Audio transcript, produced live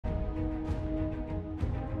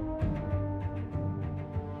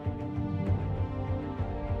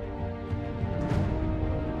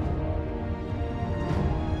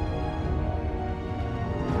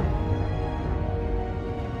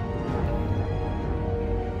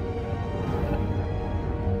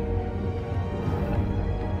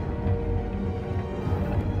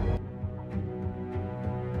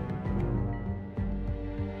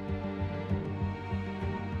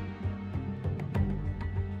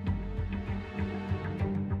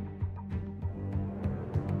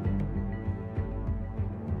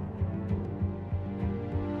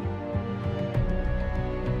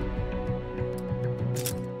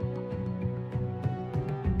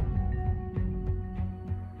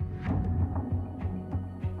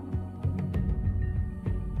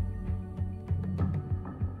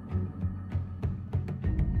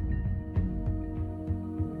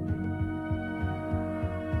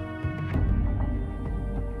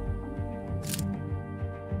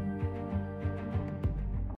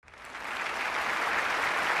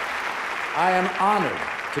I am honored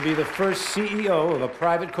to be the first CEO of a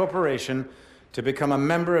private corporation to become a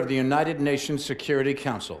member of the United Nations Security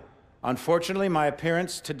Council. Unfortunately, my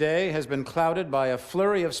appearance today has been clouded by a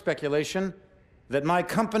flurry of speculation that my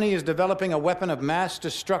company is developing a weapon of mass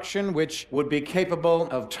destruction which would be capable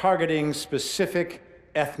of targeting specific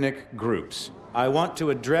ethnic groups. I want to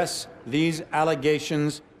address these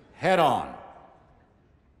allegations head on.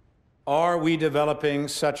 Are we developing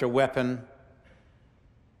such a weapon?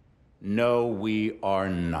 No, we are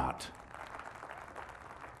not.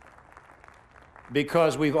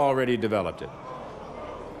 Because we've already developed it.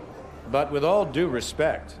 But with all due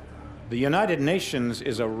respect, the United Nations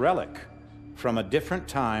is a relic from a different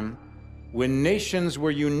time when nations were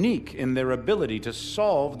unique in their ability to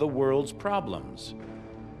solve the world's problems.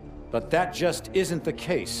 But that just isn't the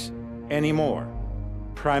case anymore.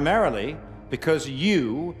 Primarily because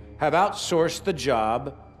you have outsourced the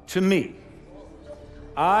job to me.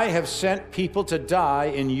 I have sent people to die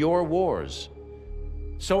in your wars.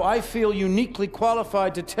 So I feel uniquely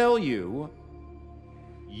qualified to tell you,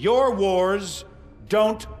 your wars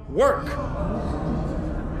don't work.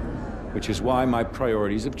 Which is why my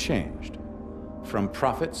priorities have changed from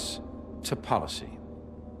profits to policy.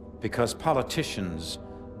 Because politicians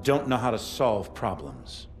don't know how to solve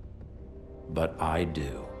problems. But I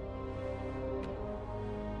do.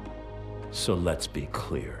 So let's be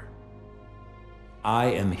clear. I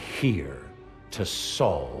am here to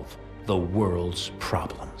solve the world's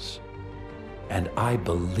problems. And I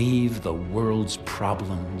believe the world's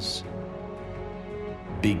problems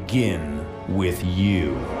begin with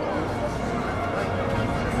you.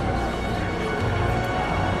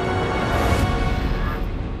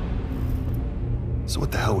 So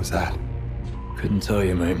what the hell was that? Couldn't tell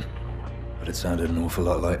you, mate. But it sounded an awful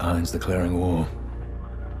lot like Irons declaring war.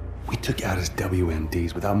 We took out his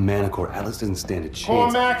WMDs. Without Manticore, Atlas doesn't stand a chance. Hold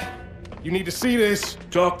on, Mac. You need to see this.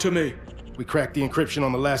 Talk to me. We cracked the encryption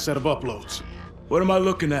on the last set of uploads. What am I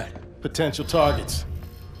looking at? Potential targets.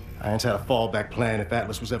 Irons had a fallback plan if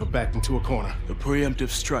Atlas was ever backed into a corner. The preemptive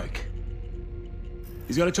strike.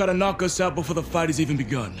 He's gonna try to knock us out before the fight has even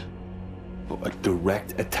begun. A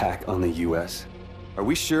direct attack on the US? Are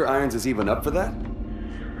we sure Irons is even up for that?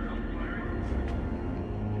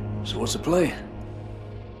 So what's the play?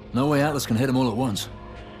 No way Atlas can hit them all at once.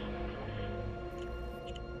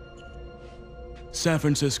 San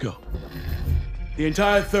Francisco. The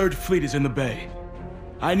entire 3rd Fleet is in the bay.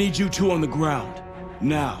 I need you two on the ground.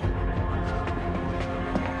 Now.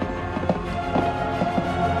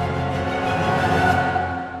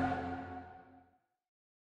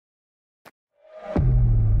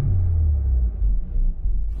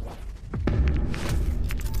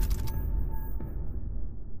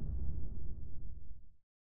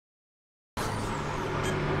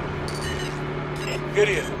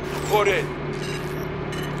 Gideon, report in.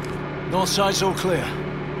 North side's all clear.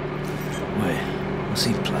 Wait, what's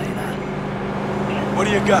he playing at? What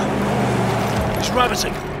do you got? It's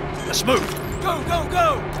rabbiting. Let's move. Go, go,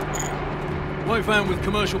 go! White van with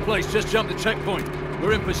commercial plates just jumped the checkpoint.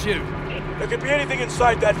 We're in pursuit. There could be anything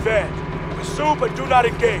inside that van. Pursue, but do not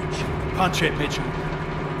engage. Punch it, Mitchell.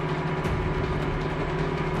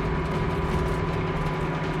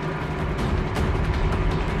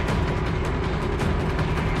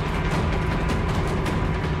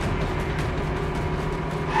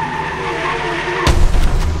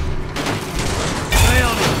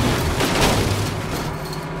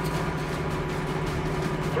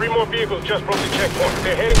 Vehicles just broke the checkpoint.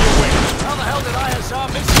 They're heading your way. How the hell did ISR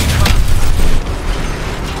miss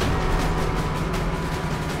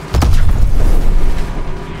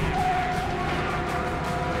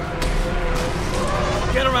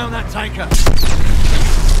you? Get around that tanker.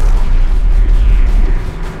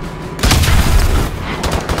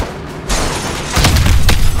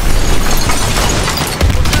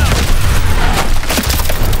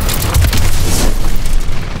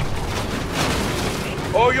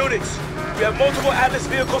 All units, we have multiple Atlas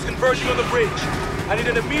vehicles converging on the bridge. I need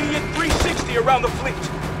an immediate 360 around the fleet.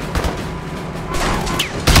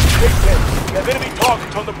 Big Ben, we have enemy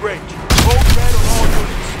targets on the bridge. Hold red on all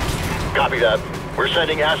units. Copy that. We're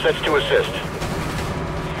sending assets to assist.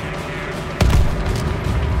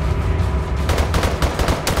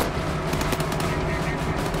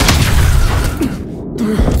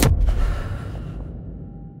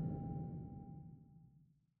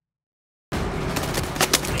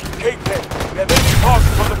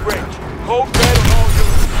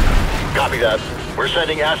 Copy that. We're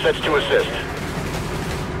sending assets to assist.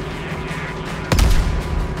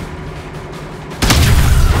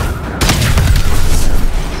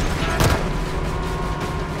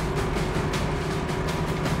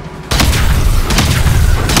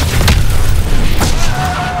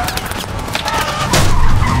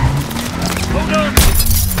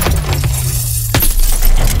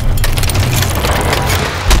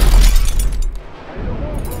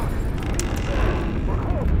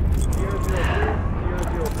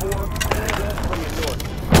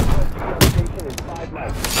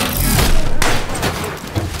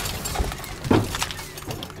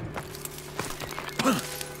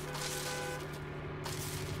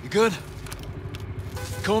 good?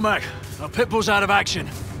 Cormac, our pitbull's out of action.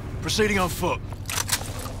 Proceeding on foot.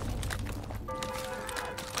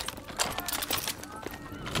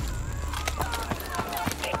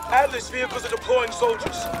 Atlas vehicles are deploying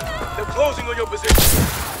soldiers. They're closing on your position.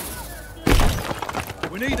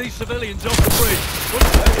 We need these civilians off the bridge.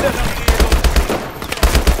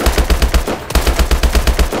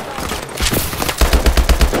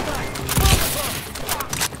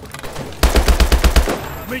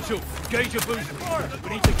 Mitchell, engage your booster. We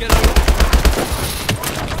need to get over.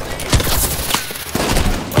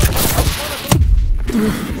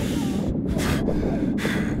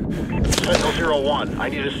 Sentinel 01, I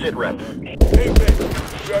need a sit rep. Hey, Ben.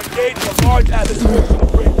 We are engaged a large Atlas force on the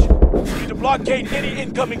bridge. We need to blockade any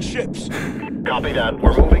incoming ships. Copy that.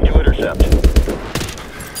 We're moving to intercept.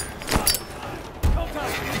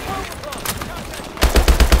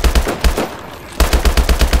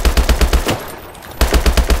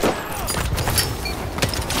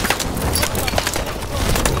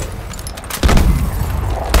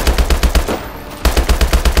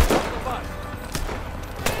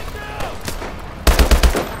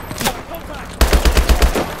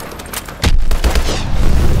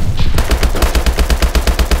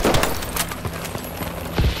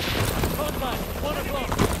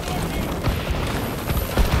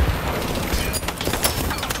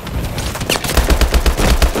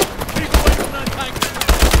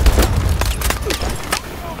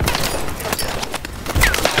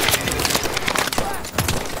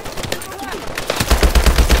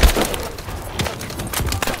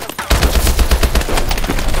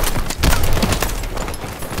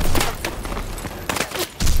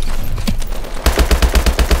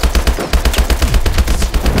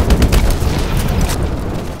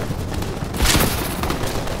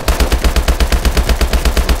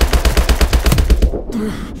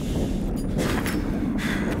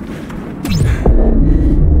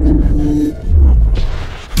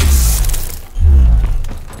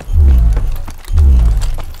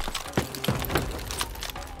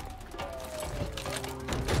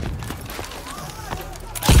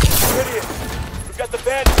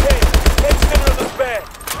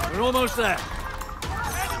 We're almost there.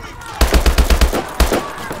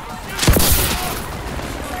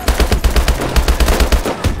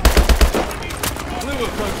 Blue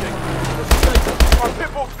approaching. Our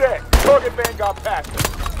pitbull's dead. Target man got past us.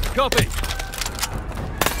 Copy.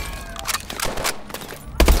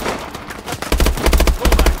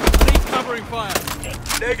 Pull back. I need covering fire.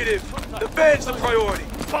 Negative. The van's the priority.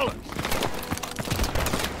 Bollocks.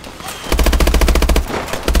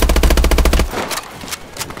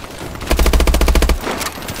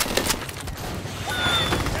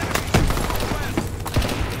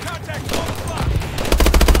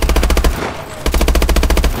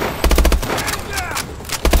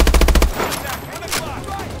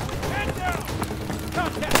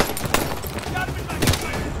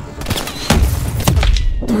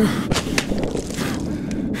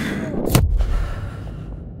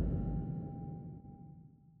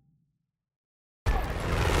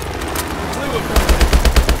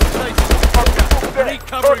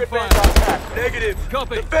 Target man got past. Negative.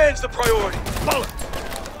 Copy. The van's the priority. Bollocks.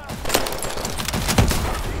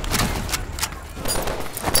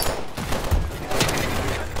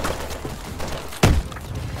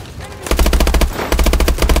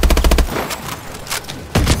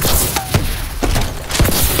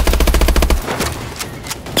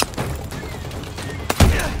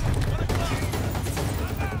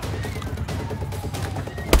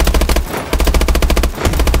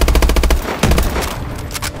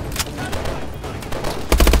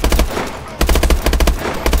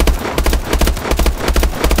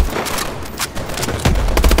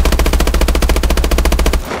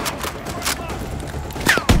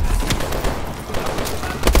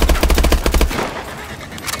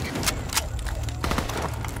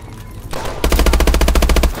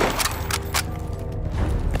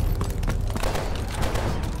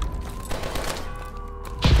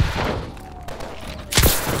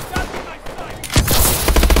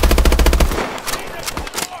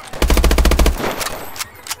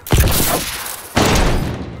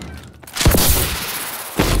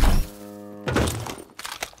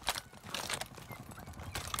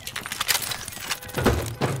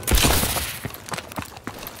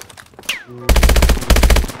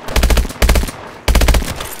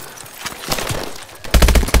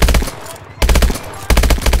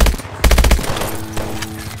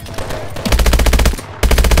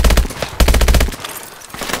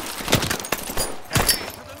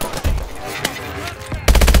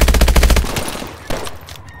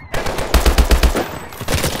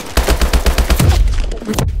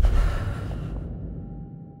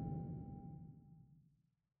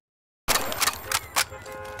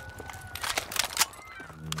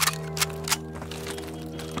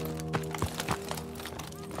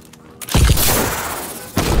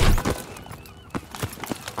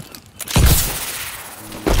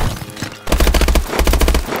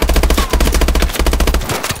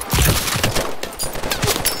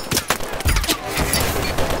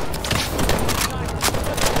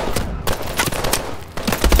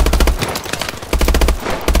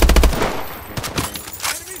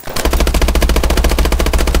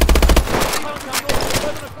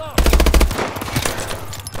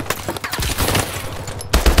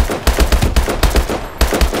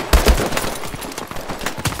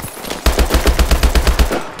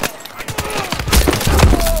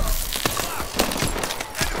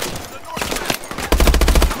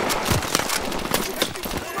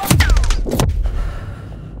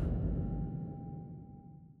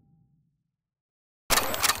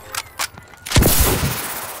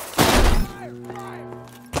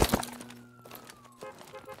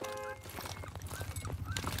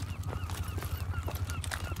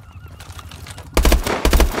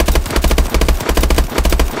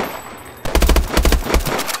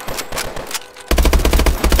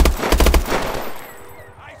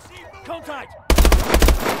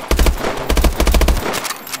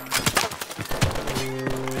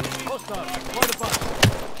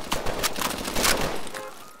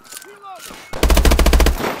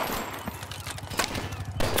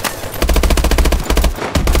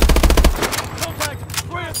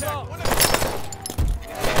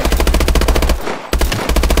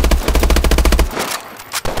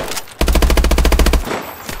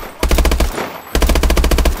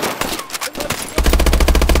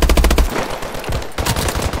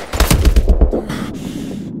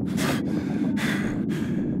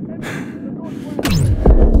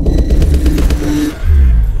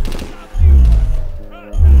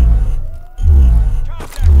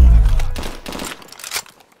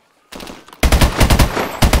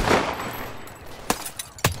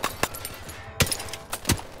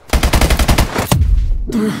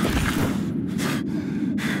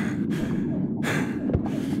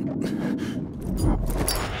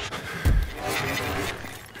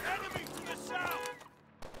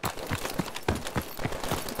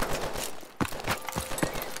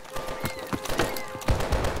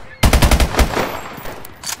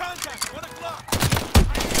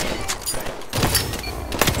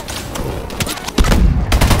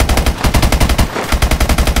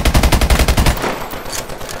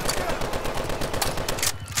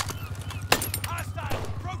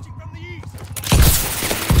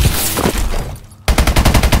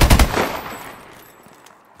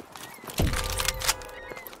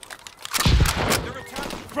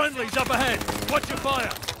 Friendly's up ahead. Watch your fire.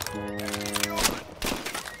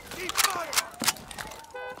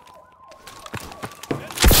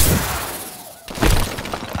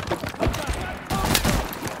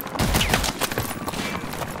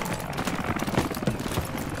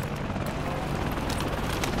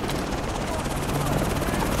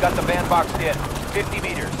 Got the van boxed in. 50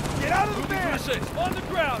 meters. Get out of the van! On the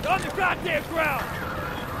ground! On the goddamn ground!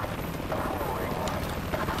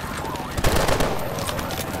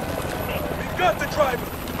 We've got the driver!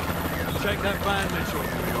 Check that van, Mitchell.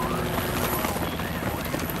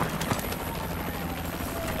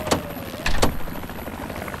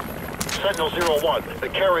 Sentinel 01, the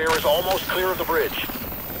carrier is almost clear of the bridge.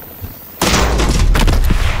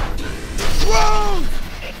 Drones!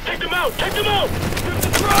 Take them out! Take them out! Shoot the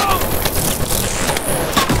drones!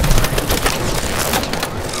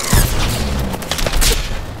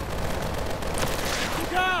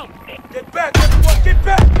 Down! Get back, everyone! Get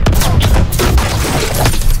back!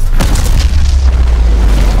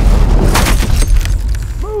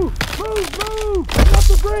 Move! Move! Move! Get off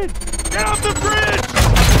the bridge! Get off the bridge!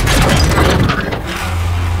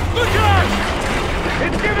 Look out!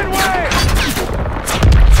 It's giving way!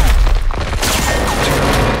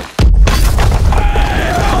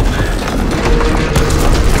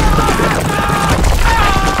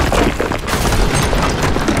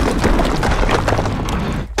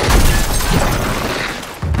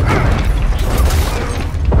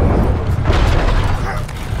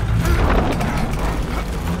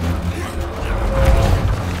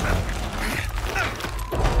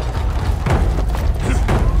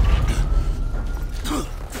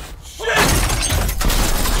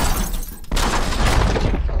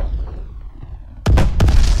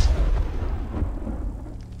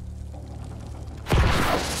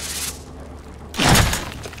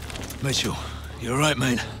 Mitchell, you alright,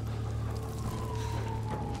 mate?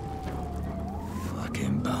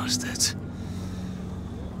 Fucking bastards.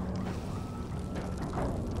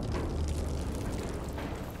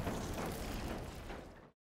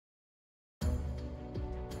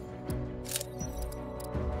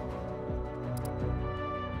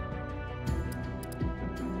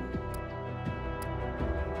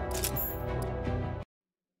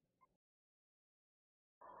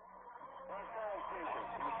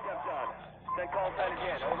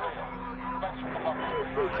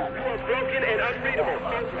 Broken and unreadable.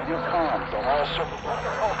 Your comms on all circuits.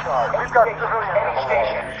 We've got civilian any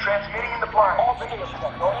station transmitting in the blind. All stations,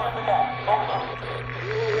 over the gap.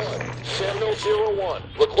 Sentinel 01,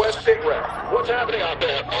 request sitrep. What's happening out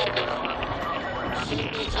there?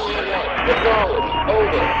 Acknowledge.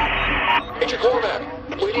 Over. Major Cormac,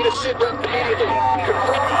 we need a sitrep immediately.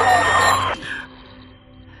 Confirm.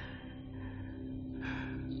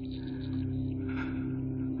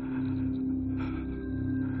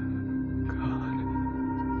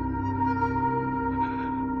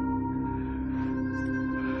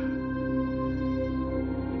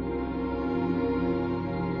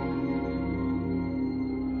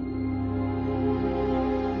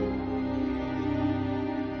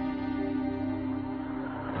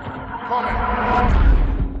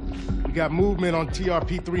 We got movement on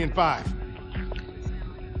TRP 3 and 5.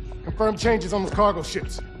 Confirmed changes on those cargo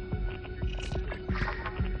ships.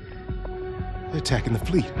 They're attacking the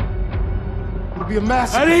fleet. It'll be a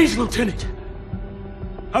massacre. At ease, Lieutenant.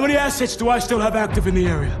 How many assets do I still have active in the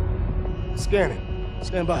area? Scanning.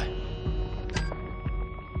 Stand by.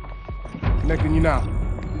 Connecting you now.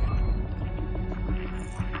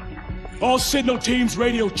 All signal teams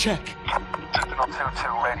radio check. Signal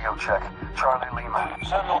 2-2, radio check. Charlie Lima.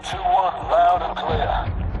 Signal 2-1, loud and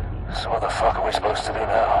clear. So what the fuck are we supposed to do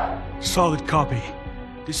now? Solid copy.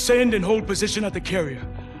 Descend and hold position at the carrier.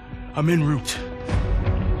 I'm en route.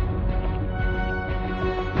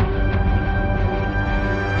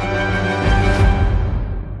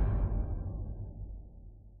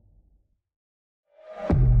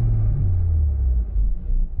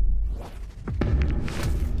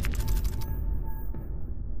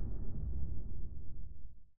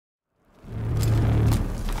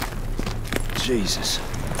 Jesus.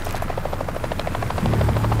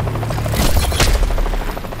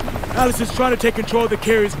 Alice is trying to take control of the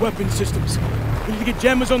carrier's weapon systems. We need to get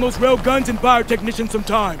jammers on those rail guns and buy our technicians some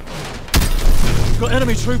time. We've got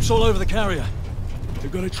enemy troops all over the carrier. They're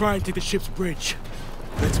gonna try and take the ship's bridge.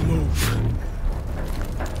 Let's move.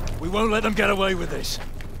 We won't let them get away with this.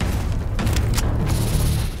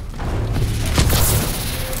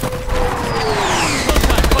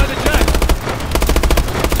 Contact by the jack!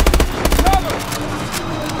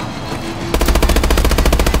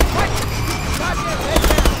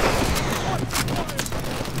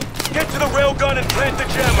 Get to the railgun and plant the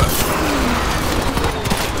jammer!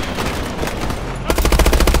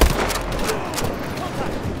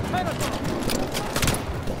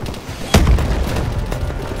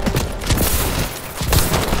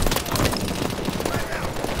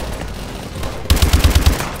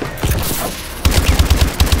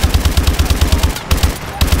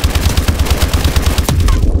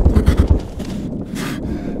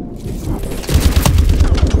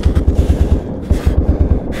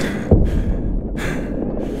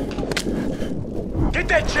 Get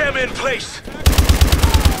that jammer in place!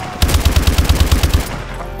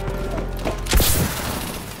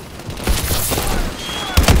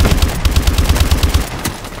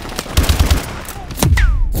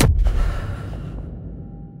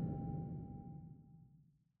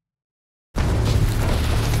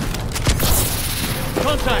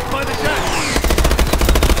 Contact by the jack!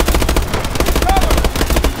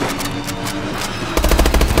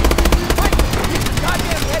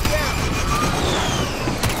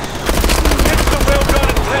 Get to the railgun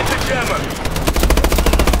and plant the jammer!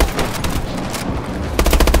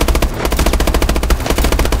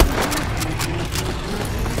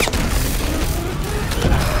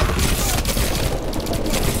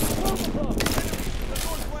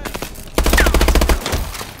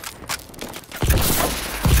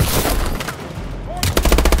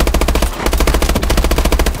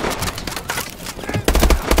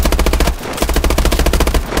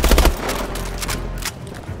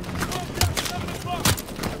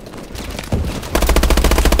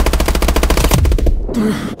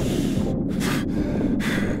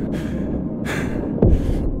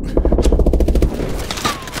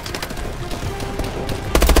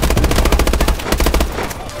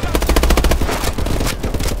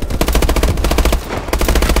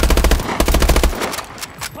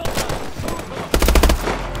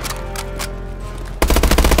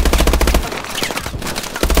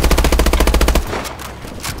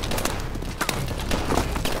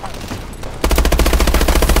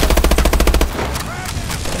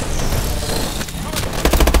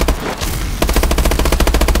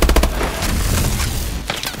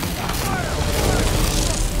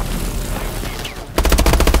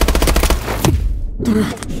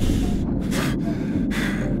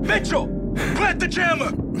 Mitchell! Plant the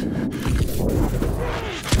jammer!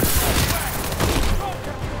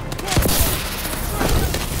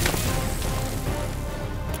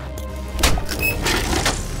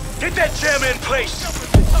 Get that jammer in place!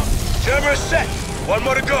 Jammer is set! One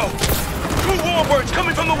more to go! 2 warbirds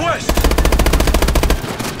coming from the west!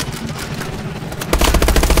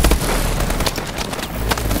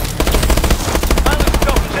 Island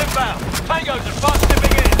Scott's inbound. Tangos are fast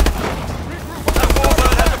tipping in. That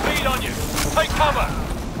warbird has a bead on you. Take cover.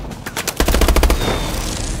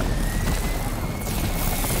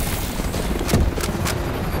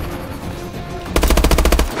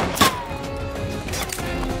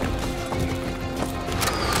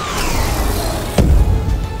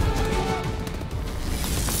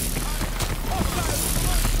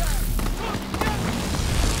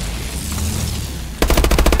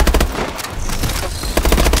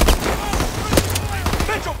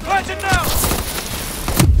 Mitchell, plant it now!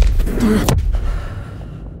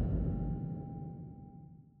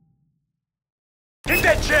 Get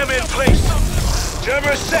that jammer in place!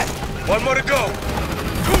 Jammer is set! One more to go.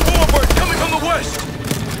 Two warbirds coming from the west.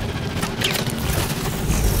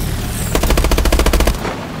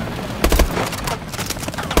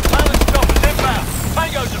 Balance choppers inbound.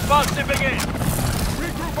 Tangos are fast zipping in.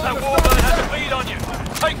 That warbird has a lead on you.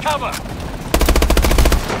 Take cover.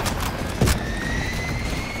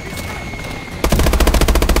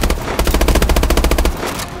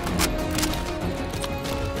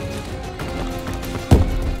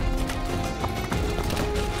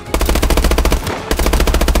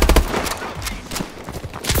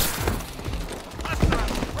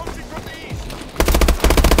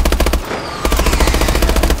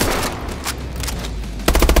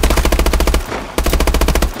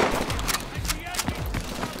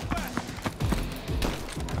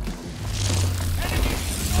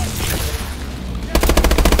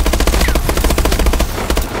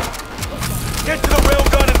 Get to the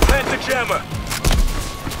railgun and plant the jammer.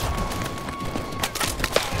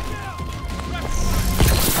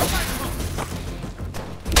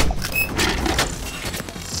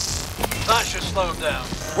 That should slow them down.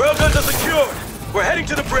 Railguns are secured. We're heading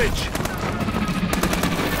to the bridge.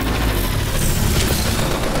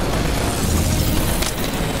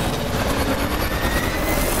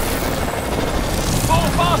 Fall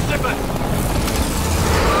fast, Zipper!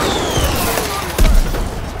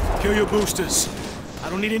 Kill your boosters. I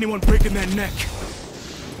don't need anyone breaking their neck.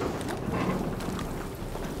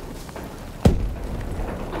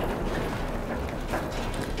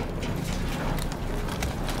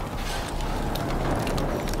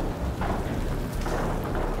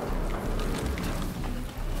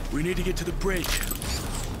 We need to get to the bridge.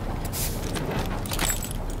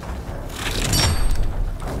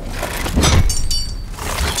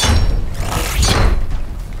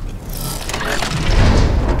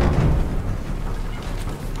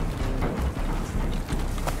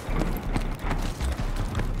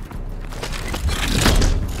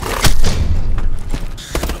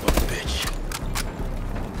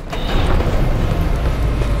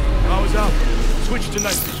 Switch to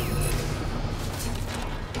night vision.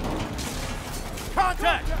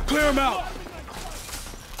 Contact! Clear him out!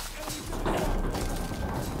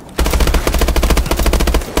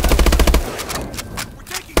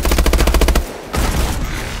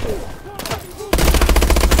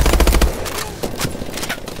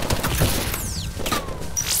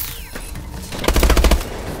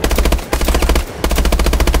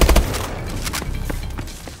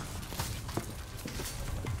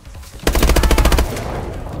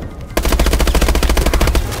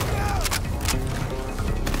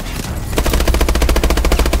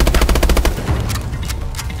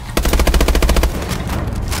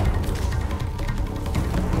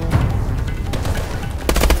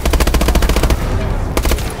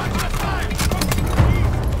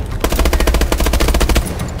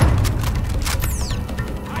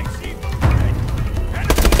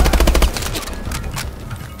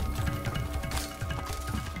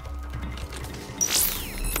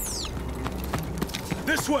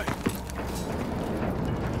 This way!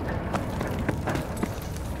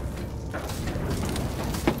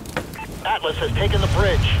 Atlas has taken the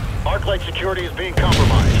bridge. Arclight security is being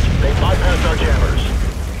compromised. They bypassed our jammers.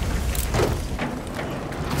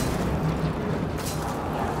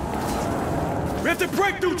 We have to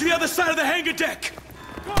break through to the other side of the hangar deck!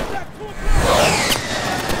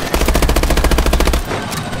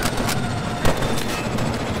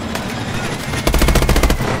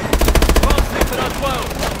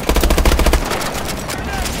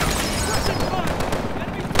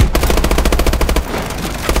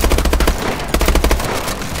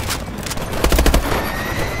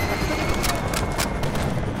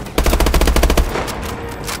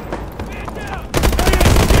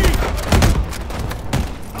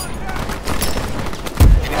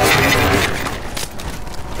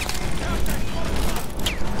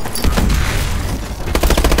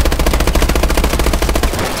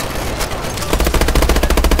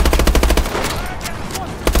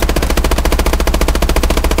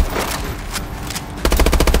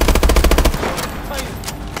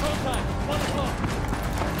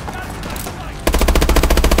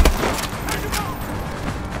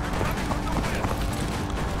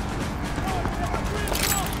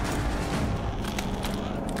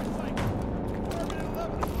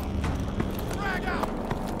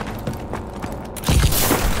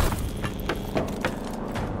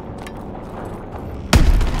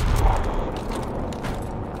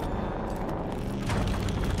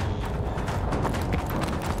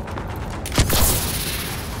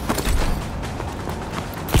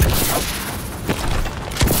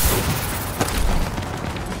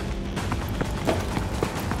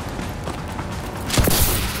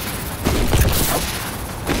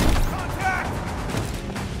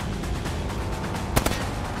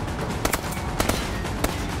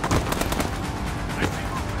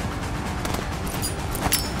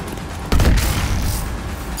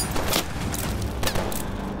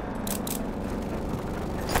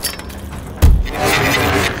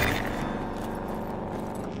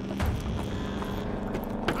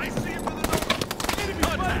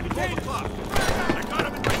 12 o'clock. I got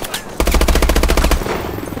him in my sights.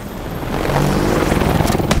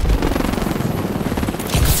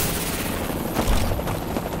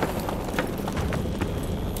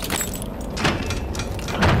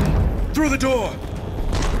 Through the door!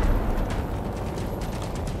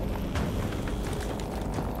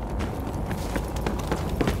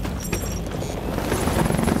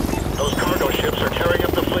 Those cargo ships are tearing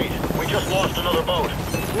up the fleet. We just lost another boat.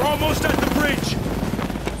 We're almost at the bridge!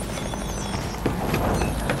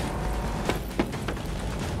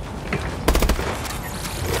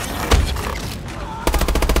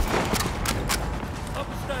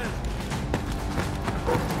 Upstairs!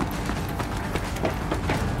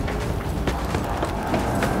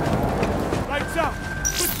 Lights out!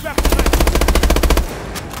 Switch back to left!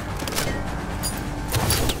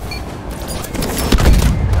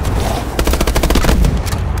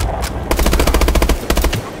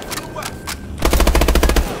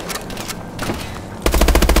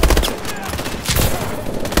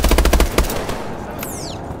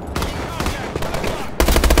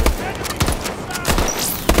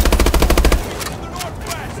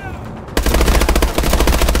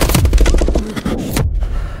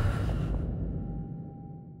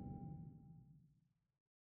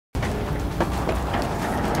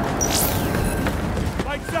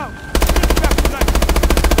 Lights out! Switch back to left!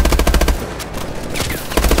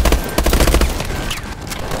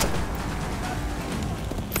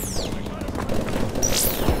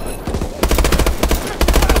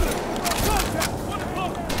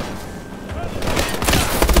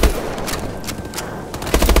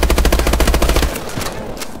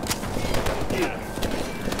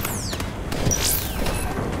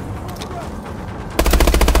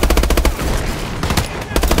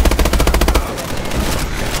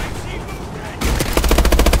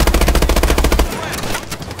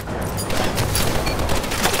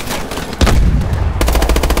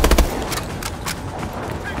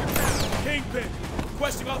 Kingpin,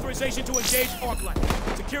 requesting authorization to engage Arclight.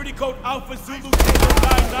 Security code Alpha Zulu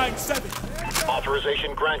 997.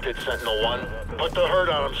 Authorization granted, Sentinel-1. Put the hurt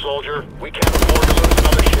on him, soldier. We can't afford to lose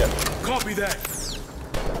another ship. Copy that.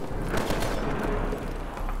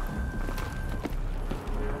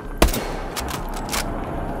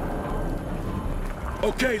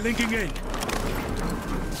 Okay, linking in.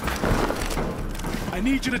 I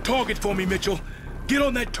need you to target for me, Mitchell. Get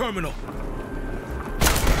on that terminal.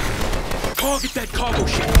 Target that cargo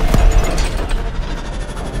ship.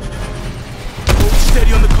 Hold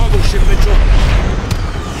steady on the cargo ship, Mitchell.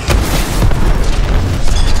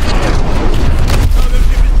 Cargo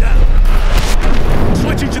ship is down.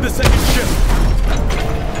 Switching to the second ship.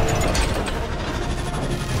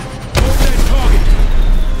 Hold that target.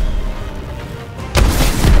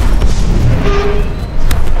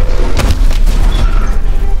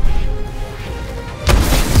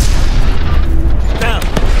 Down.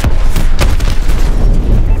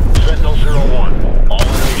 Sentinel-01. All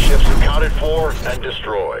enemy ships accounted for and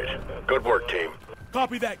destroyed. Good work, team.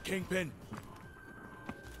 Copy that, Kingpin.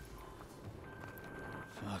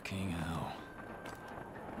 Fucking hell.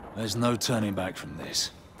 There's no turning back from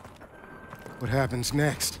this. What happens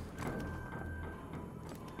next?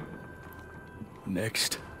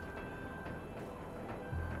 Next.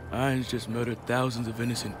 Irons just murdered thousands of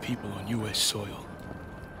innocent people on U.S. soil.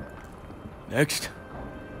 Next,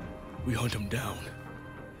 we hunt them down.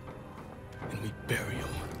 And we bury them.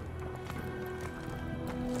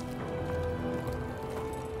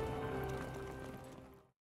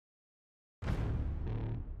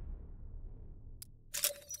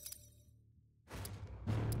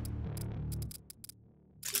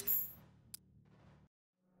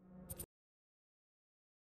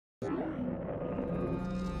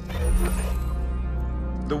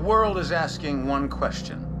 The world is asking one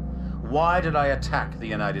question. Why did I attack the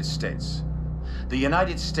United States? The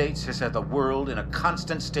United States has had the world in a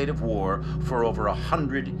constant state of war for over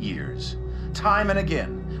 100 years. Time and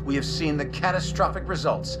again, we have seen the catastrophic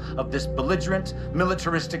results of this belligerent,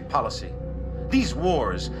 militaristic policy. These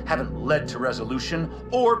wars haven't led to resolution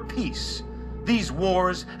or peace. These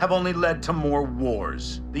wars have only led to more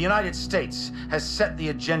wars. The United States has set the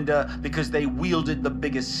agenda because they wielded the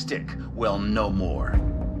biggest stick. Well, no more.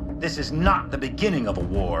 This is not the beginning of a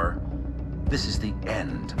war. This is the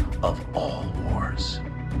end of all wars.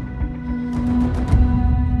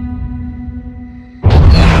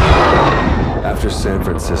 After San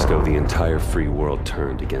Francisco, the entire free world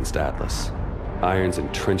turned against Atlas. Irons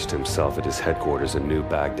entrenched himself at his headquarters in New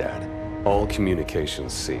Baghdad. All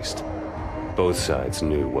communications ceased. Both sides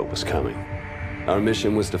knew what was coming. Our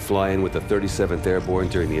mission was to fly in with the 37th Airborne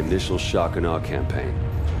during the initial shock and awe campaign.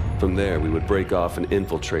 From there, we would break off and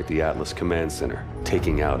infiltrate the Atlas Command Center,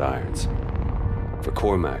 taking out Irons. For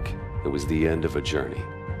Cormac, it was the end of a journey.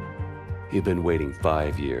 He'd been waiting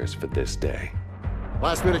 5 years for this day.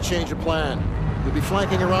 Last minute change of plan. You'll be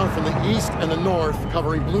flanking around from the east and the north,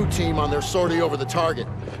 covering blue team on their sortie over the target.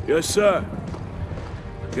 Yes, sir.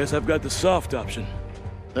 Guess I've got the soft option.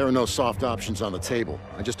 There are no soft options on the table.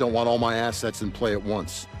 I just don't want all my assets in play at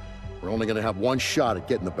once. We're only gonna have one shot at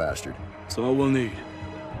getting the bastard. That's all we'll need.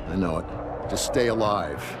 I know it. Just stay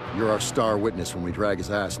alive. You're our star witness when we drag his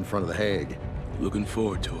ass in front of the Hague. Looking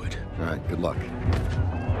forward to it. All right, good luck.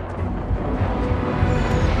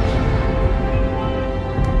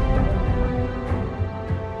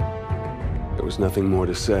 There was nothing more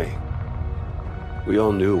to say. We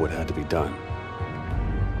all knew what had to be done.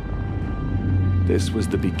 This was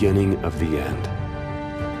the beginning of the end.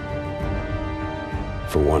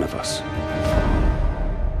 For one of us.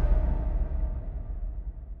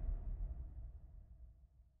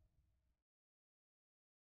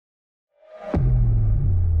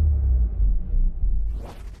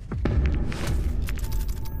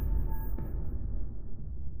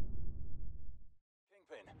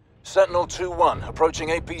 Sentinel 2-1, approaching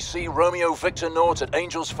APC Romeo Victor Nort at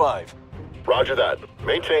Angels 5. Roger that.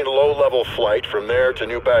 Maintain low-level flight from there to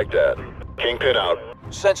New Baghdad. Kingpin out.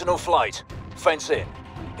 Sentinel flight. Fence in.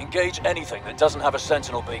 Engage anything that doesn't have a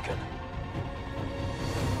Sentinel beacon.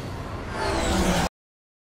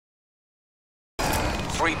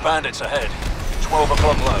 Three bandits ahead. 12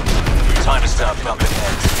 o'clock low. Time to start pumping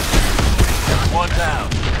heads. One down.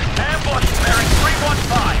 Ambush bearing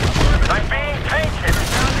 315. I'm being tainted.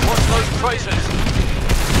 Watch those tracers.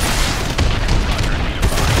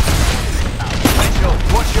 Mitchell,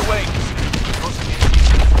 watch your wings.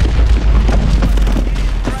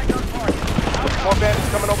 More bandits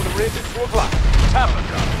coming over the ridge at 2 o'clock. Tavern.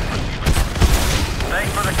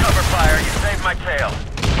 Thanks for the cover fire. You saved my tail.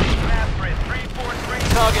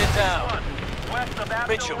 Target down.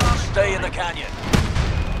 Mitchell, stay in the canyon.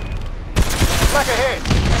 Back ahead.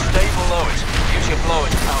 Stay below it. Use your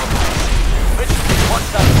blowing power pass. Mitchell, watch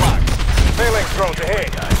that flag. Phalanx drones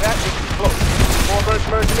ahead. That is close. More birds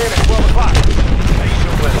merging in at 12 o'clock.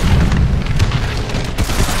 Asia will.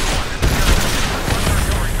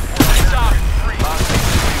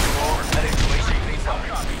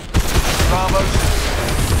 Bravo.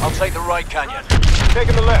 I'll take the right canyon.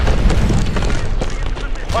 Taking the left.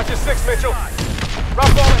 Watch your 6, Mitchell.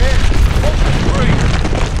 Rock ball ahead. 3.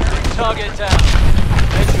 Target down.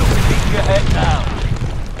 Mitchell, keep your head down.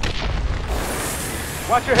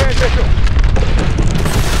 Watch your head, Mitchell.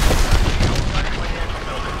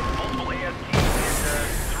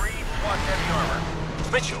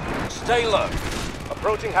 Mitchell, stay low.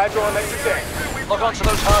 Approaching hydroelectric tank. Lock onto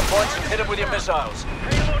those hard points and hit them with your missiles.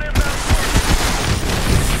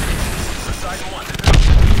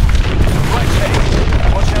 Right take.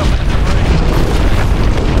 Watch out for the debris.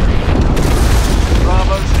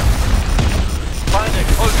 Bravo. Find it,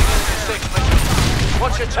 closing in to 6, Mitchell.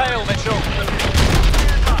 Watch your tail, Mitchell.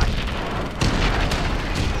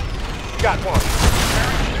 Got one.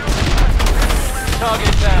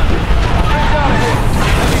 Target down.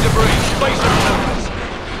 Heavy debris. Space movements.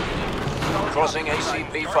 Crossing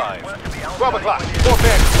ACP-5. 12 o'clock. 4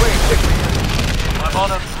 bandits. Range 60. I'm on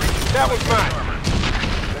him. That was mine.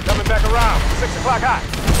 They're coming back around. 6 o'clock high.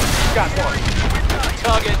 Got one.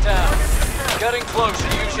 Target down. Getting closer.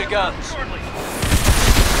 Use your guns.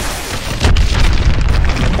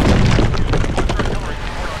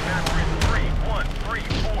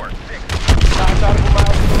 Nautical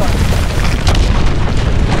miles to the right.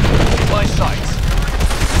 My sights.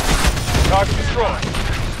 Target destroyed.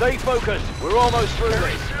 Stay focused. We're almost through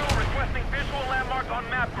this. Requesting visual landmark on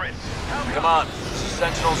map grid. Come on. This is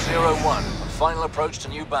Sentinel 01. Final approach to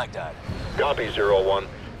New Baghdad. Copy, 01.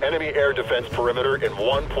 Enemy air defense perimeter in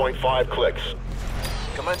 1.5 clicks.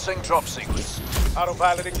 Commencing drop sequence.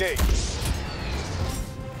 Autopilot engaged.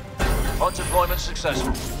 Pod deployment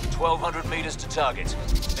successful. 1,200 meters to target.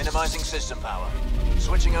 Minimizing system power.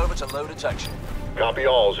 Switching over to low detection. Copy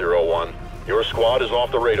all, 01. Your squad is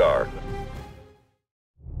off the radar.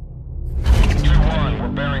 2-1, we're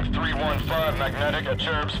bearing 315 magnetic at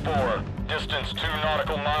Cherub Spore. Distance 2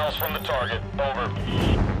 nautical miles from the target. Over.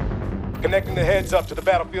 Connecting the heads up to the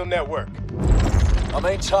battlefield network. Our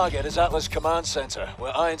main target is Atlas Command Center,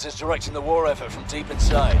 where Irons is directing the war effort from deep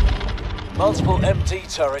inside. Multiple MD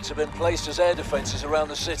turrets have been placed as air defenses around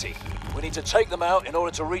the city. We need to take them out in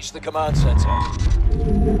order to reach the command center.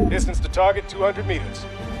 Distance to target 200 meters.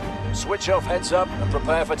 Switch off heads up and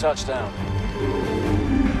prepare for touchdown.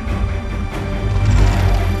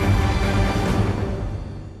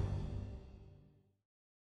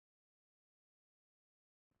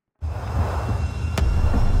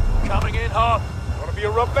 hard. Gonna be a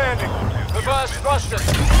rough landing. Reverse thrusters.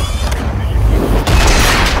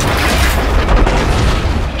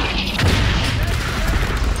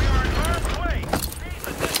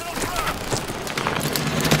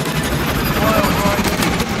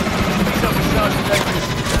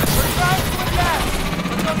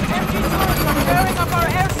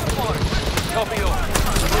 Copy all.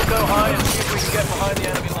 We'll go high and see if we can get behind the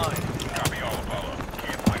enemy line. Copy all, Apollo.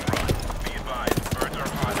 Can't run. Be advised, birds are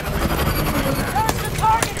hot. There's the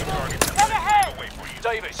target building! Head ahead!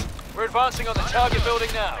 Davis, we're advancing on the target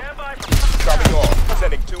building now. Copy all.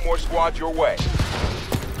 Sending 2 more squads your way.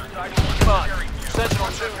 Fine. Sentinel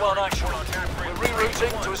 2-1 action. We're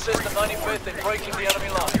rerouting to assist the 95th in breaking the enemy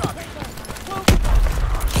line.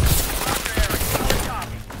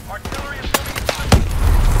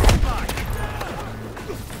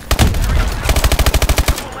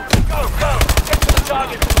 Go, go! Get to the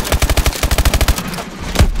target!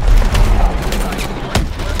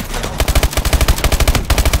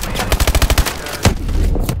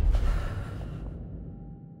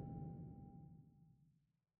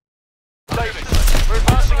 Davis, we're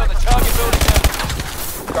advancing on the target building now.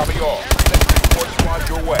 Copy all. Sending 2 more squads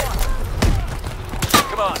your way.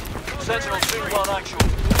 Come on. Sentinel 2-1 actual.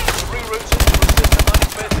 We're rerouting to assist the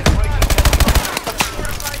 95th in breaking the enemy line.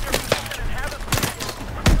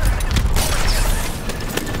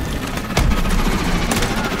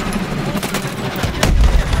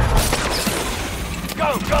 Go,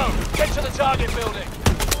 go! Get to the target building!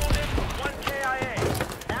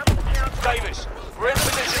 Davis, we're in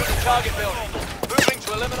position at the target building. Moving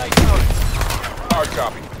to eliminate turrets. Hard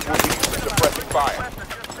copy. We'll be using suppressing fire.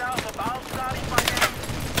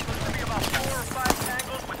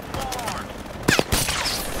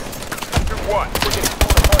 2-1. We're getting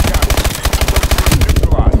more hard copy.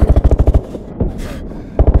 Neutralized.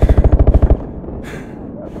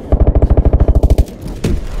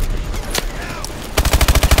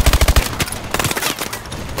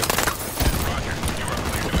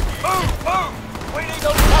 Move! Move! We need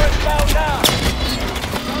those turrets down now!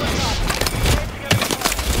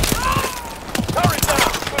 Turret down!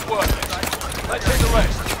 Good work. Let's hit the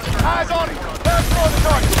rest. Eyes on it. Third floor of the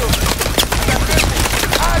target building. I got 50.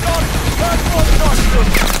 Eyes on it. Third floor of the target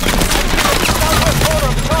building. Southwest corner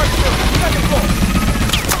of the target building. Second floor.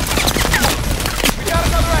 We got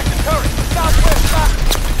another active turret. Southwest side.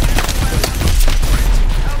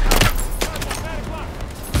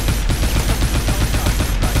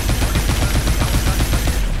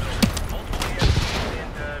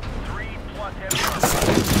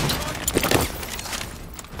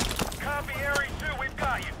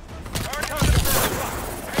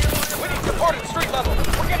 We need support at street level.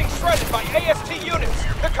 We're getting shredded by AST units.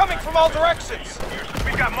 They're coming from all directions.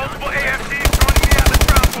 We've got multiple AFCs joining the Atlas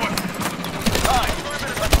ground force. Fine.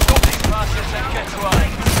 Let's stop these bastards and get to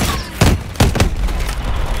aim.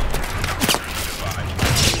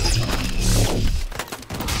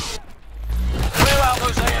 Clear out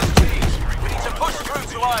those ASTs. We need to push through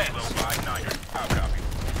to Irons.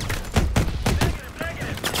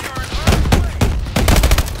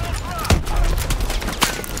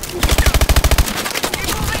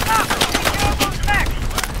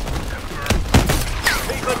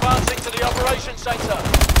 Keep advancing to the operation center.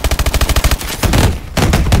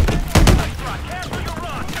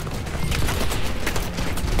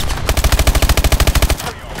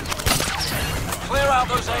 Clear out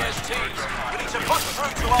those ASTs. We need to push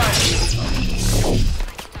through to Irons.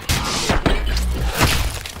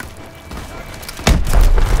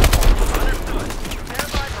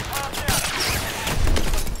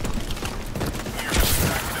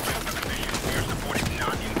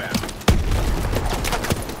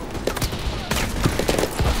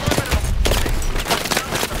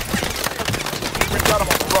 We've got him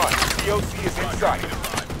on the run. DOC is in sight.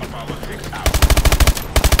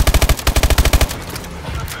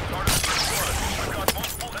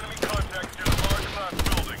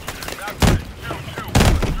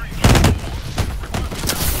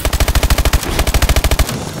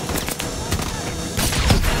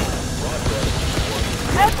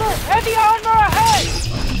 Edward, heavy armor ahead!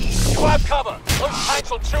 Grab cover. Those tanks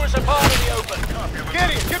will chew us apart in the open.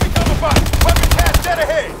 Gideon, give me cover fire. Weapon cast dead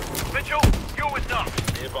ahead. Mitchell, you're with us.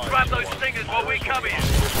 Grab those stingers while we come in.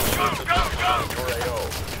 Go, go, go!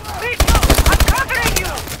 Mitchell, I'm covering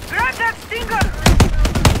you! Grab that stinger!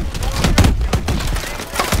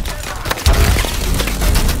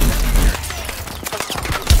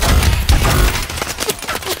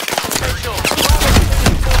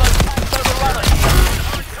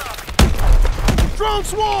 Drone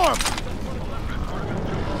swarm!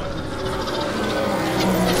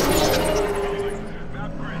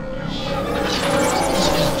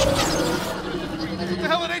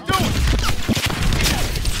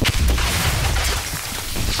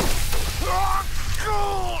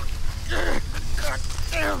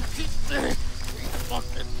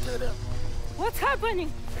 What's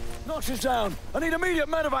happening? Knox is down. I need immediate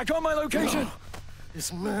medevac on my location. No,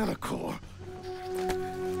 it's Manicore.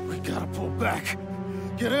 We gotta pull back.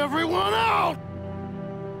 Get everyone out!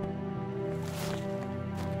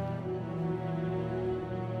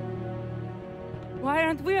 Why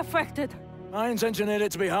aren't we affected? Irons engineered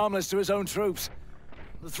it to be harmless to his own troops.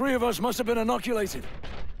 The three of us must have been inoculated.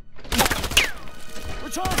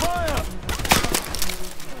 Return fire!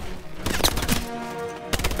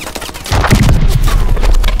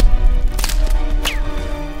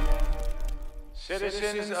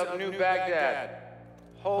 Citizens of New Baghdad,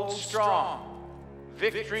 hold strong.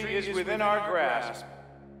 Victory is within our grasp.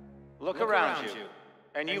 Look around you,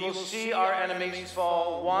 and you will see our enemies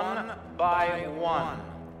fall one by one.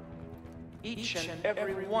 Each and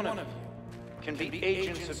every one of you can be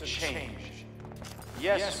agents of change.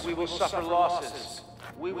 Yes, we will suffer losses.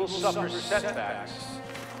 We will suffer setbacks.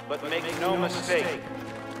 But make no mistake,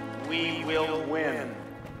 we will win.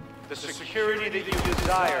 The security that you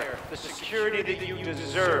desire, the security that you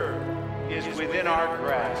deserve, is within our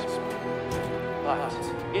grasp. But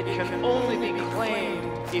it can only be claimed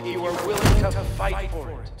if you are willing to fight for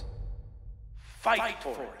it. Fight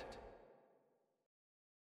for it.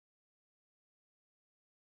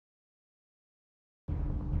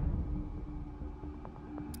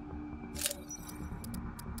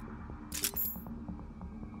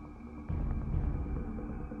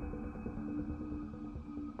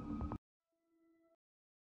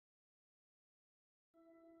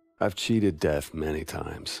 I've cheated death many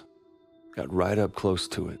times. Got right up close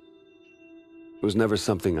to it. It was never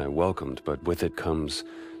something I welcomed, but with it comes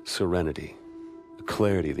serenity, a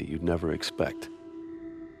clarity that you'd never expect.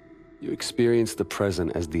 You experience the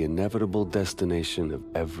present as the inevitable destination of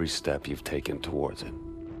every step you've taken towards it.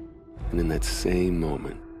 And in that same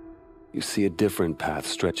moment, you see a different path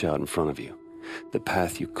stretch out in front of you, the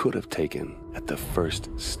path you could have taken at the first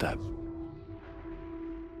step.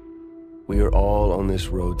 We are all on this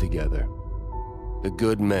road together. The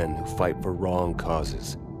good men who fight for wrong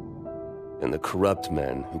causes, and the corrupt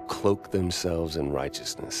men who cloak themselves in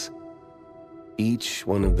righteousness. Each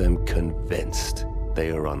one of them convinced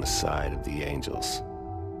they are on the side of the angels.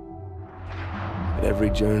 But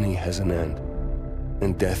every journey has an end,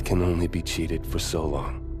 and death can only be cheated for so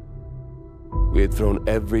long. We had thrown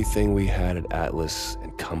everything we had at Atlas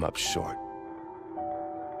and come up short.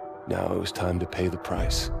 Now it was time to pay the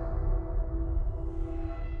price.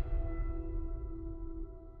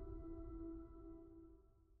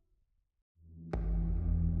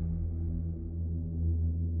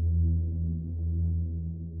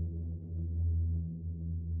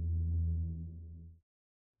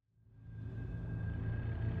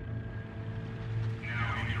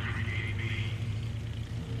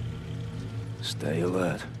 Stay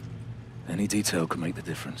alert. Any detail could make the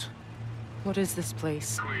difference. What is this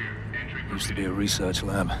place? Used to be a research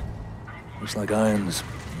lab. Looks like Irons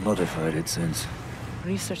modified it since.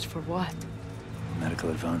 Research for what? Medical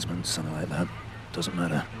advancements, something like that. Doesn't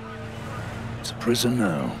matter. It's a prison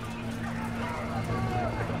now.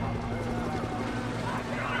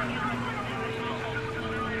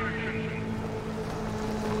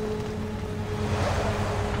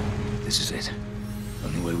 This is it.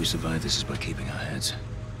 Only way we survive this is by keeping our heads.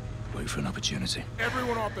 Wait for an opportunity.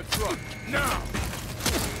 Everyone off the truck, now!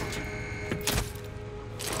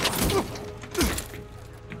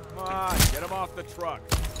 Come on, get him off the truck.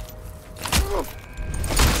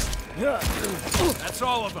 That's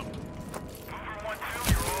all of them.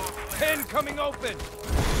 10 coming open.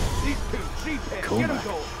 These two, G-Pen, get them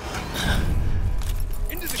going.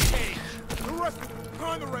 Into the cage. The rest of them,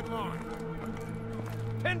 behind the red line.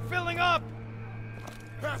 10 filling up.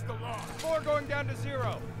 Past the law. 4 going down to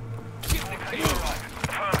 0. Get the cage.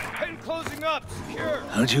 10 closing up. Secure.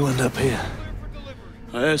 How'd you end up here?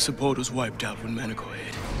 Our air support was wiped out when Manicore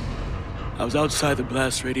hit. I was outside the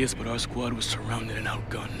blast radius, but our squad was surrounded and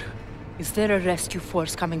outgunned. Is there a rescue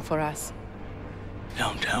force coming for us?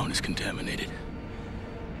 Downtown is contaminated.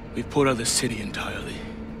 We've put out the city entirely.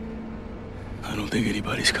 I don't think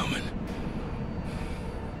anybody's coming.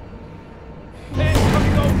 10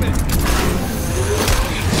 coming open.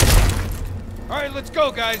 All right, let's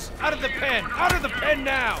go, guys. Out of the pen. Out of the pen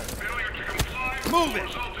now. Move it.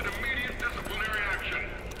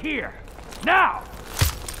 Here. Now.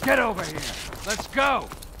 Get over here. Let's go.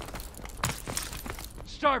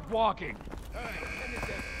 Start walking.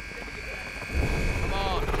 Come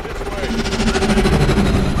on, this way.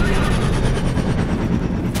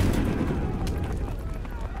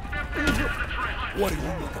 What are you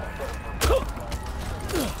looking for?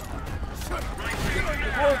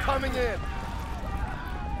 More coming in.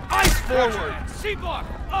 Ice forward. C-block.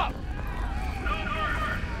 Up!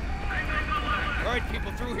 All right,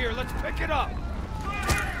 people through here, let's pick it up!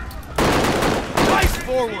 Nice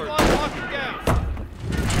forward! Lock it down!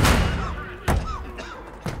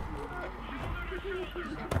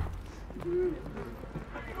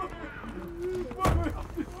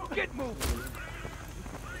 Get moving!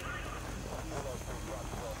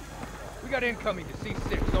 We got incoming to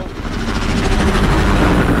C6, over.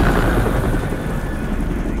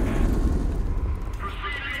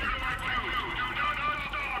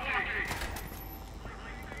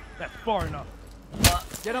 That's far enough.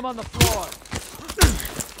 Get him on the floor.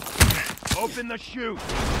 Open the chute.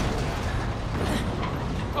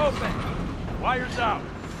 Open. Wires out.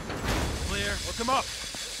 Clear. Hook him up.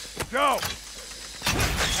 Go.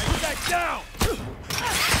 Now get that down.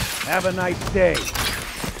 Have a nice day.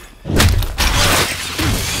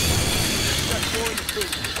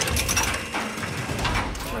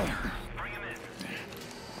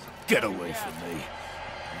 Get away from me.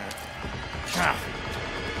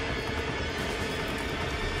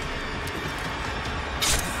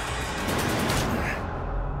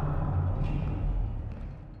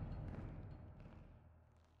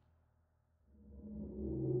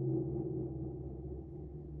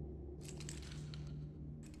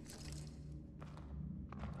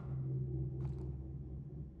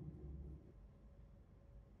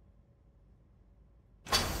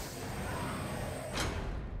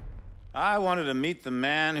 I wanted to meet the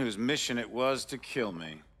man whose mission it was to kill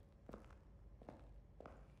me.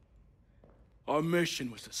 Our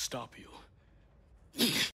mission was to stop you.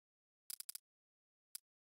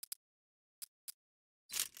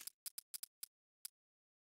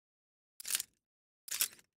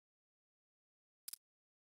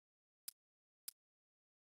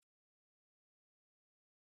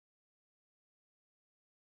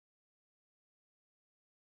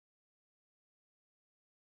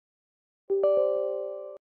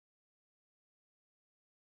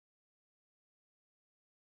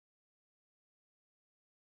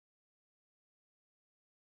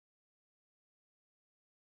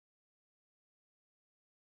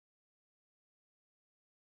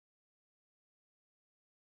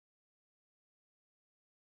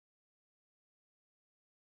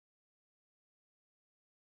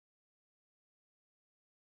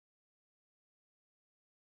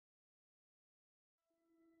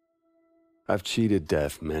 I've cheated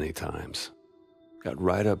death many times. Got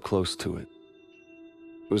right up close to it.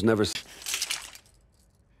 It was never... But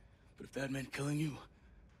if that meant killing you,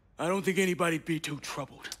 I don't think anybody'd be too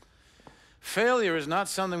troubled. Failure is not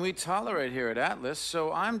something we tolerate here at Atlas,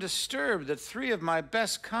 so I'm disturbed that 3 of my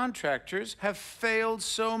best contractors have failed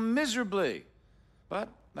so miserably. But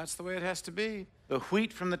that's the way it has to be. The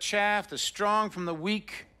wheat from the chaff, the strong from the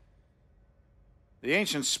weak. The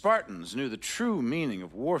ancient Spartans knew the true meaning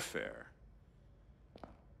of warfare.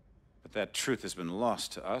 But that truth has been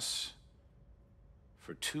lost to us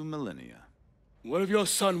for 2 millennia. What of your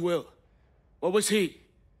son, Will? What was he?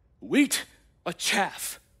 Wheat or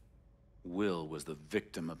chaff? Will was the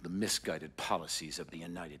victim of the misguided policies of the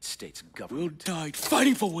United States government. Will died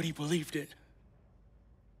fighting for what he believed in. Of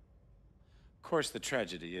course, the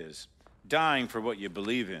tragedy is, dying for what you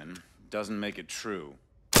believe in doesn't make it true.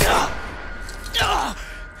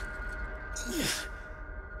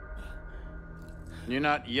 You're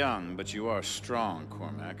not young, but you are strong,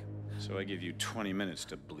 Cormac. So I give you 20 minutes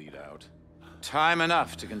to bleed out. Time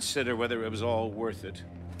enough to consider whether it was all worth it.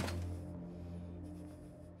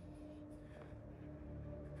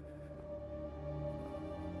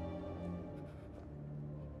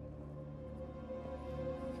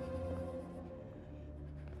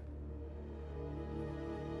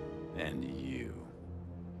 And you.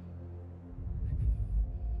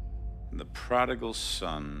 The prodigal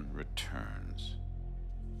son returns.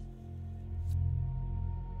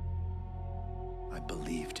 I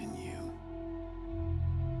believed in you.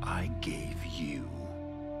 I gave you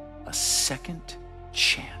a second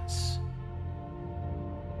chance.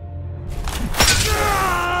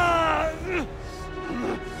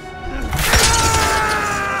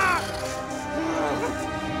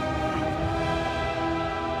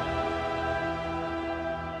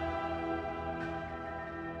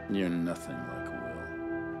 You're nothing like Will.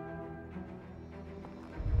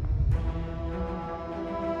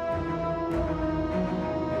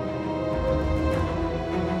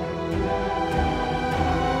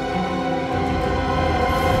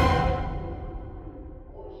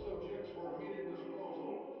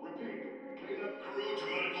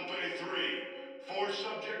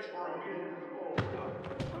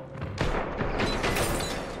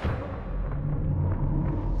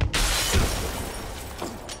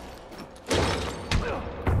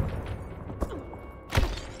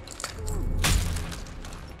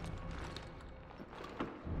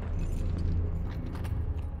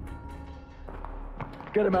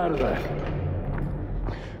 Get him out of there.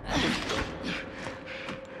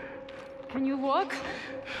 Can you walk?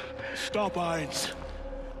 Stop, Irons.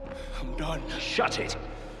 I'm done. Shut it.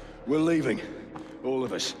 We're leaving. All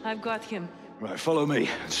of us. I've got him. Right, follow me.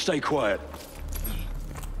 Stay quiet.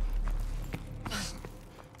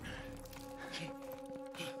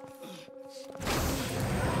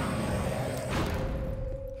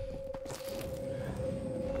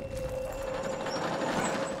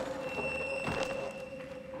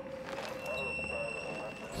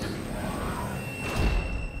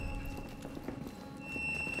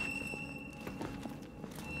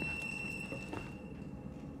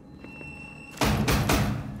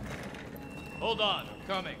 Hold on, I'm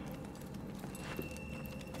coming.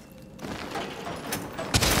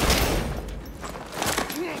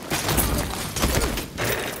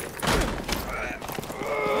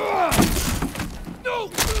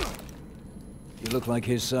 You look like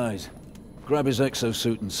his size. Grab his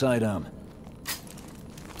exosuit and sidearm.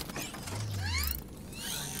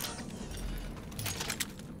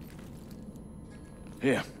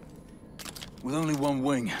 Here. With only one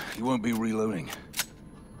wing, you won't be reloading.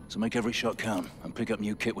 So make every shot count, and pick up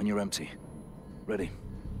new kit when you're empty. Ready?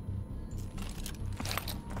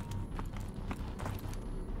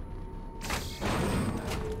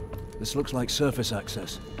 This looks like surface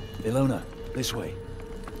access. Ilona, this way.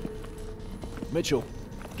 Mitchell,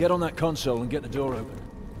 get on that console and get the door open.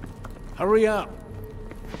 Hurry up!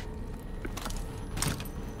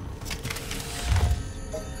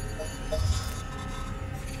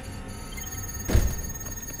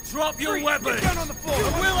 Drop your weapon! Get down on the floor! You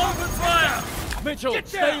will open fire! Mitchell,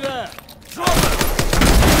 stay there! Drop it!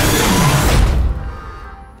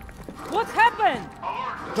 What happened?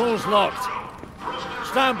 Door's locked.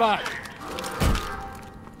 Stand back.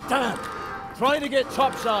 Damn! Trying to get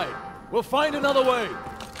topside. We'll find another way.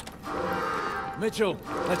 Mitchell,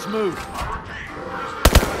 let's move.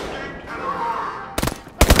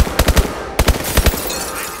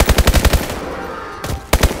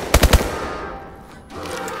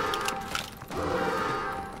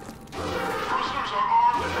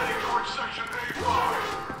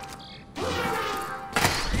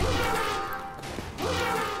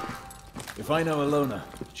 If I know Ilona,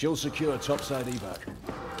 she'll secure topside evac.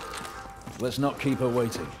 Let's not keep her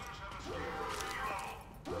waiting.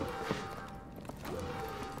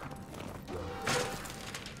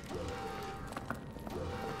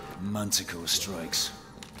 Manticore strikes.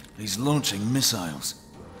 He's launching missiles.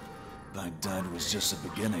 Baghdad was just the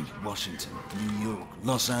beginning. Washington, New York,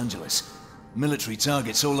 Los Angeles. Military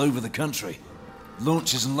targets all over the country.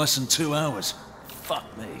 Launches in less than 2 hours.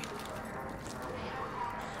 Fuck me.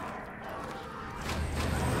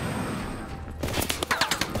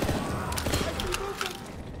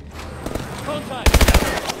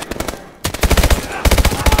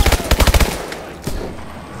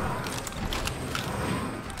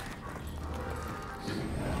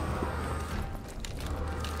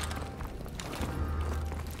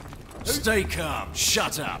 Stay calm.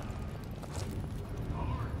 Shut up.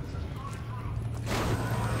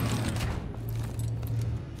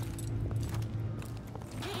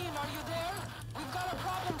 Gideon, are you there? We've got a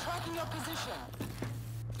problem tracking your position.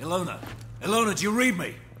 Ilona! Ilona, do you read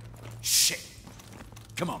me? Shit.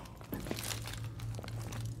 Come on.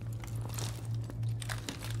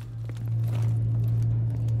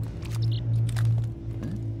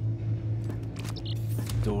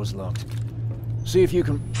 Door's locked. See if you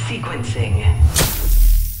can... Sequencing.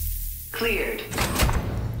 Cleared.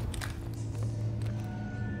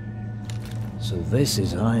 So this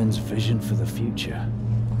is Iron's vision for the future.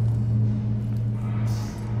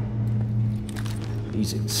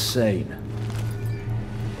 He's insane.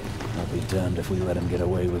 I'll be damned if we let him get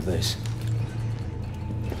away with this.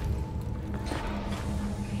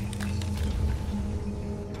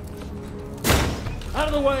 Out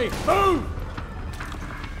of the way! Move!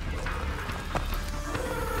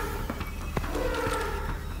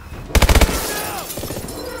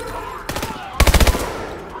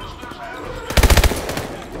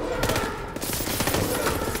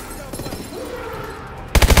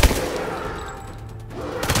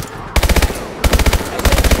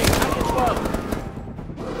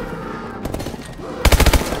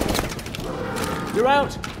 You're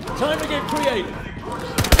out! Time to get creative!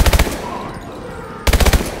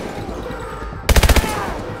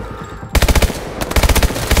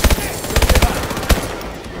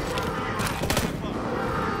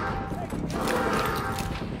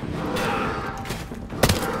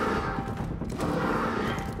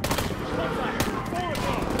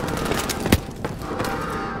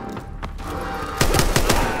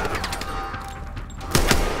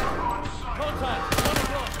 Contact!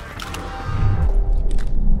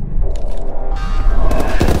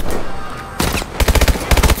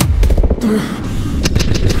 Gonna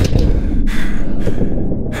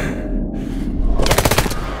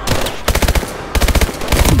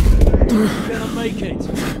make it.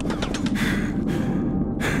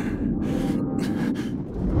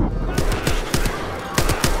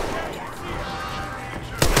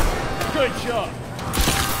 Good shot.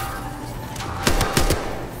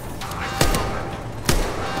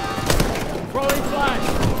 Throwing flash.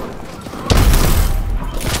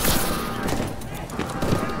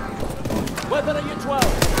 Weapon at your 12.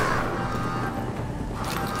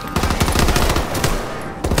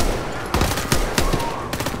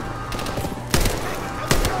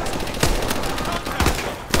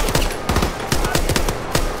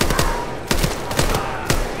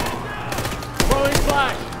 Throwing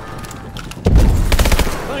flash.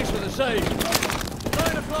 Thanks for the save.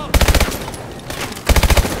 9 o'clock.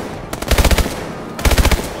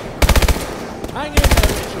 Hang in there,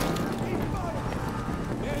 Mitchell.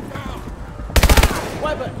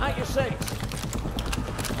 Weapon at your 6.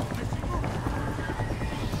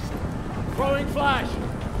 Throwing flash.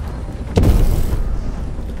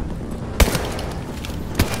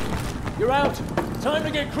 You're out. Time to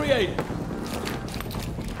get creative.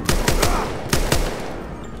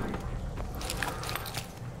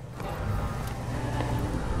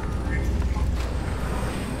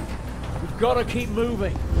 We've got to keep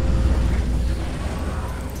moving.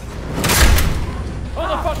 On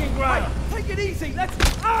the fucking ground! Take it easy, let's...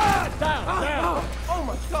 Down! Oh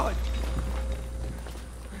my god!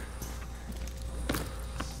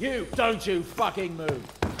 You, don't you fucking move!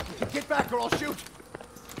 Get back or I'll shoot!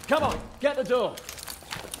 Come on, get the door!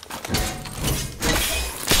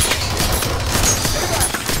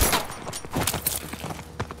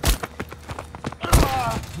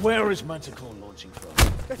 Where is Manticore launching from?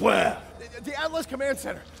 Where? The Atlas Command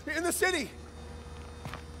Center, in the city!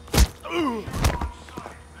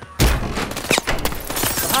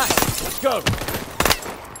 Hi, let's go!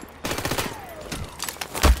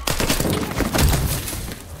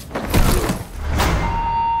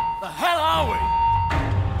 The hell are we?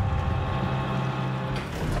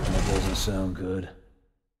 That doesn't sound good.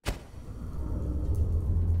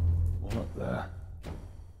 What the?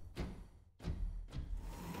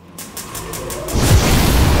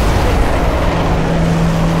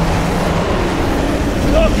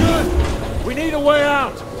 Not good! We need a way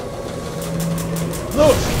out!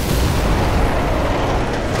 Look!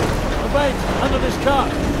 The vent under this car!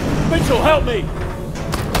 Mitchell, help me!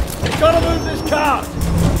 We've got to move this car!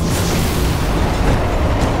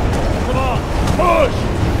 Come on, push!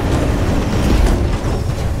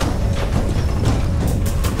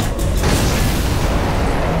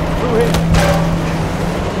 Through here!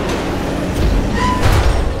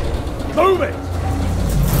 Move it!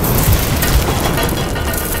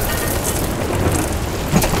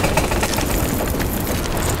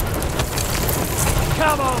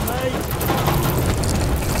 Come on, mate!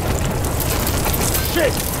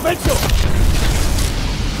 Shit! Mitchell!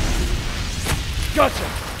 Gotcha!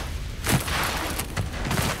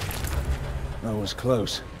 That was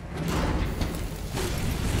close.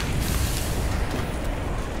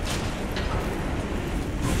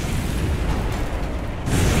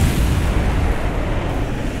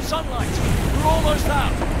 Sunlight! We're almost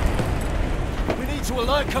out! We need to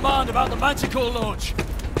alert command about the Manticore launch!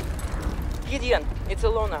 Gideon, it's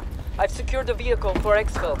Alona. I've secured a vehicle for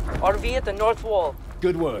exfil. RV at the north wall.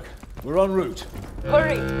 Good work. We're en route.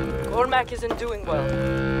 Hurry! Cormac isn't doing well.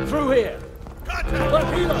 Through here! Look,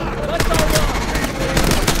 Hilo! Let's go run!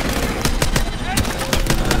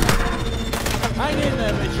 Hang in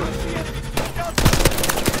there, Mitchell!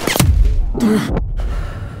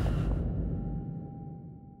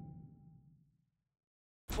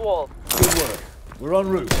 Wall. Good work. We're en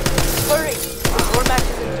route. Hurry! Cormac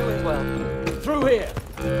isn't doing well. Through here!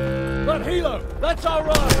 Look, Hilo! That's our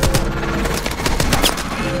run!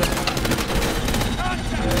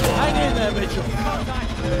 Hang in there, Mitchell!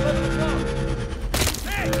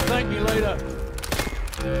 Thank me later.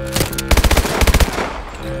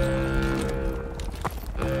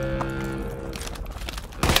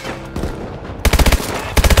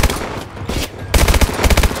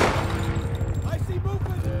 I see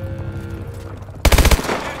movement!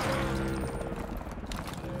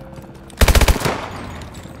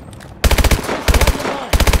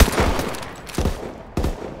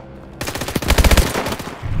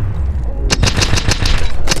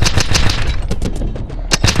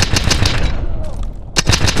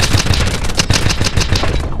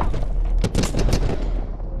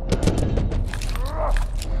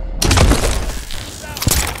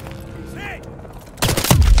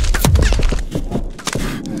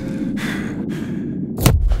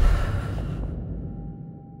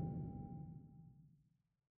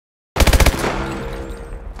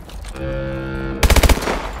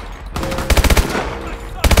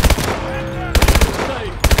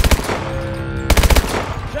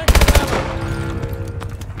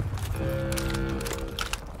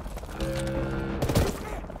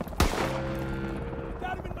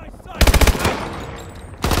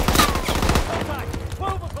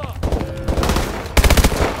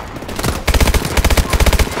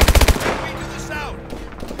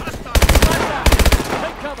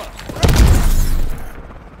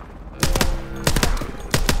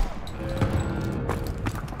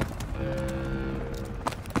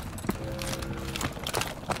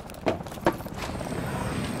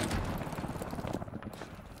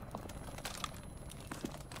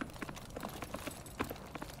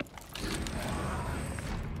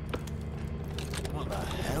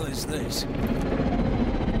 this.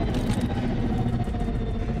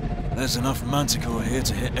 There's enough Manticore here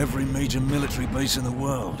to hit every major military base in the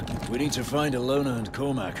world. We need to find Ilona and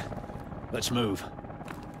Cormac. Let's move.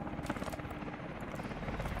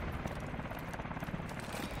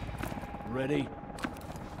 Ready?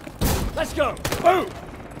 Let's go! Move!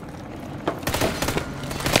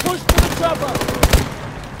 Push for the chopper!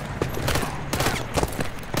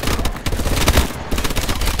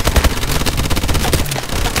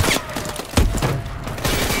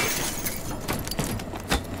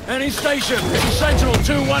 Any station! Sentinel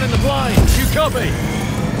 2-1 in the blind! You copy?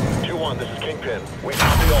 2-1, this is Kingpin. We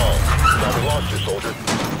copy all. Now we lost you, soldier.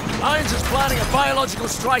 Irons is planning a biological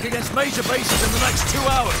strike against major bases in the next 2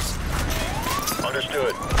 hours.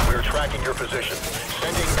 Understood. We're tracking your position.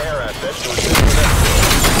 Sending air assets to assist with that.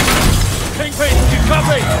 Kingpin, you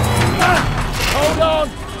copy? Hold on!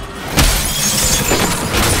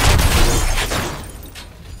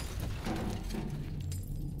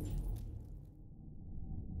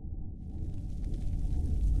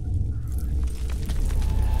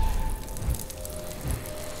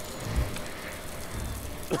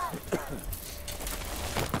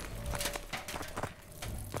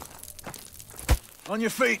 On your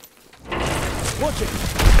feet! Watch it!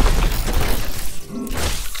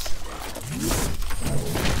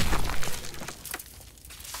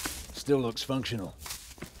 Still looks functional.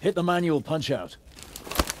 Hit the manual punch-out.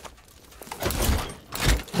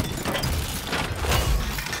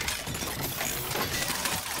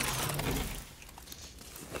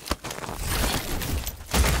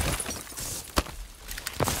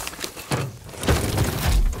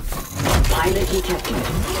 Pilot detected.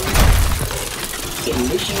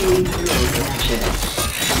 Initiating neural connection.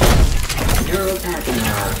 Neural passing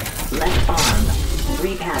error. Left arm.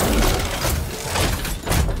 Repassing.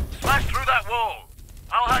 Smash through that wall.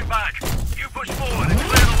 I'll hang back. You push forward and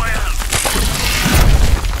clear the way out.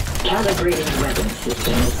 Calibrating weapon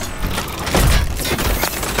systems.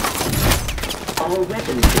 All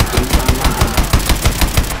weapon systems online.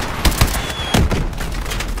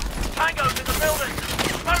 Tango's in the building.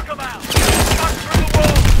 Smoke them out. Punch through the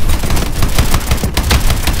wall.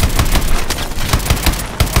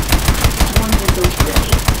 One missile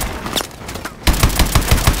ready.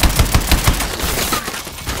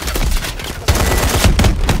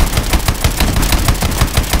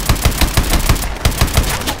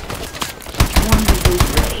 One missile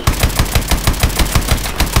ready.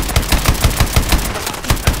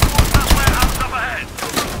 That warehouse up ahead.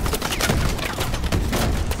 One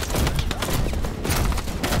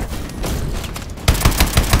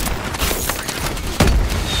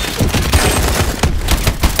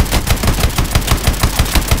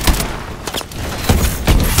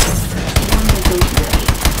missile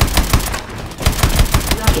ready.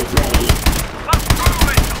 Rocket ready. Let's move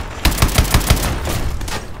it.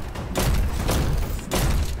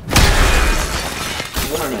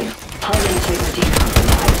 Warning. Hull integrity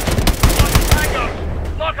compromised. Tango.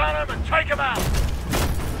 Lock on them and take them out.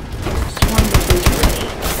 Swarm missiles ready.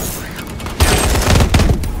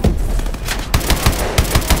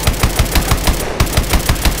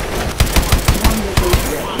 Swarm missiles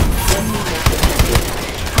ready. Enemy net detected.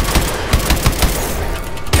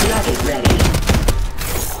 Rocket ready.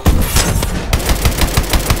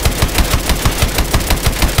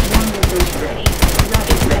 Swarm missiles ready.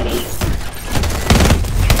 Rocket ready.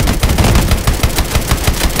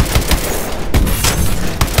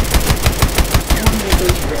 Swarm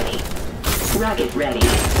missiles ready. Rocket ready.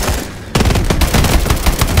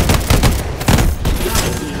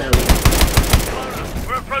 Rocket reloading.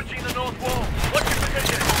 We're approaching the north wall. What's your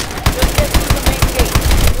position? Just get through the main gate.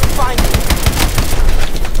 You'll find it.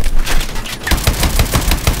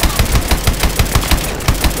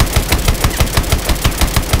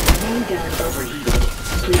 Main gun overheated.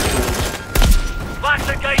 Please wait. Blast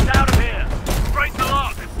the gate out of here. Break the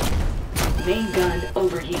lock. Main gun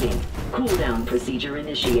overheating. Cooldown procedure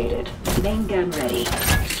initiated. Main gun ready.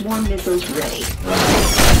 Swarm missiles ready.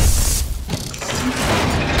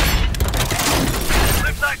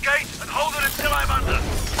 Lift that gate and hold it until I'm under.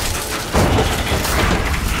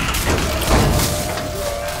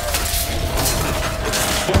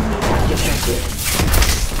 Enemy net detected.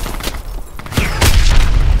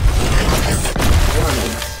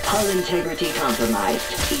 Warning. Hull integrity compromised.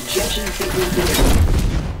 Ejection sequence enabled.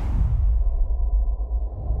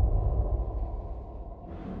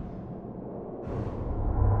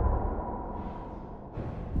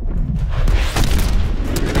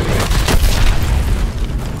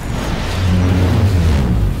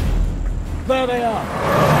 There they are!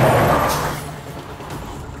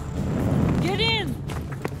 Get in!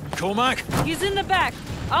 Cormac? He's in the back.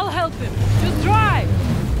 I'll help him. Just drive!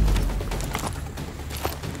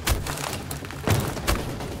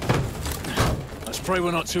 Let's pray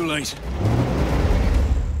we're not too late.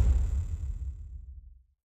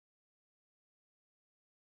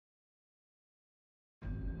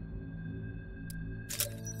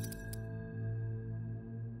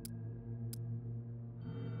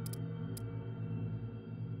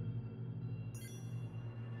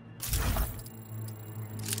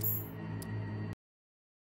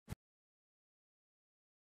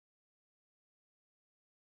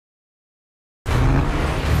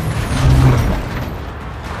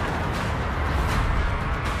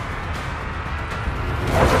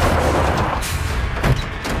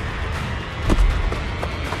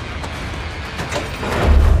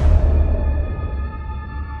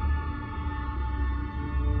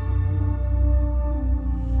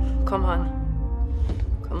 Come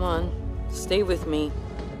on. Come on. Stay with me.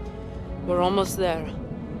 We're almost there.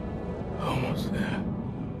 Almost there.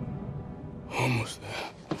 Almost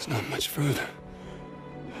there. It's not much further.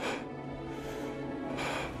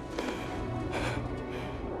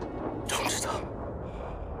 Don't stop.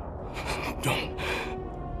 Don't.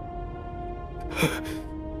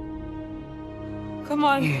 Come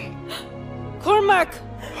on. Cormac!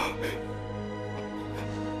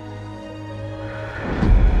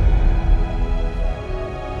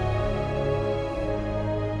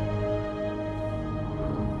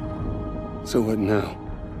 So what now?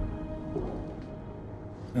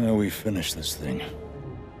 Now we finish this thing.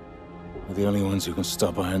 We're the only ones who can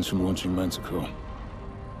stop Irons from launching Manticore.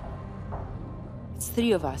 It's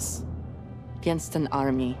 3 of us. Against an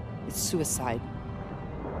army. It's suicide.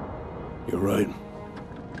 You're right.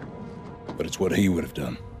 But it's what he would have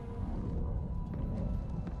done.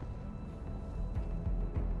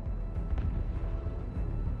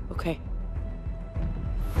 Okay.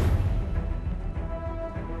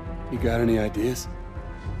 You got any ideas?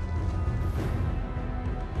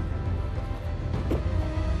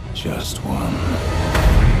 Just one.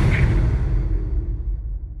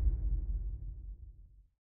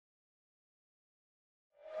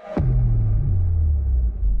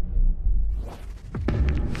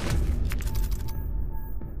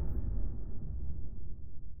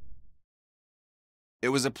 It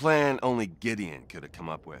was a plan only Gideon could have come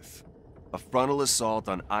up with. A frontal assault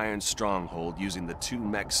on Iron's stronghold using the 2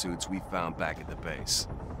 mech suits we found back at the base.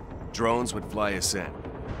 Drones would fly us in.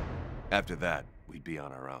 After that, we'd be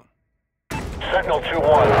on our own. Sentinel 2-1, we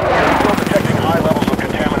are still detecting high levels of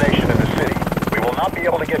contamination in the city. We will not be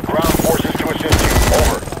able to get ground forces to assist you.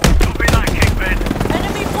 Over. Copy that, Kingpin.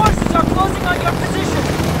 Enemy forces are closing on your position.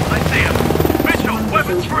 I see him. Mitchell,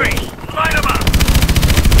 weapons free. Line them up.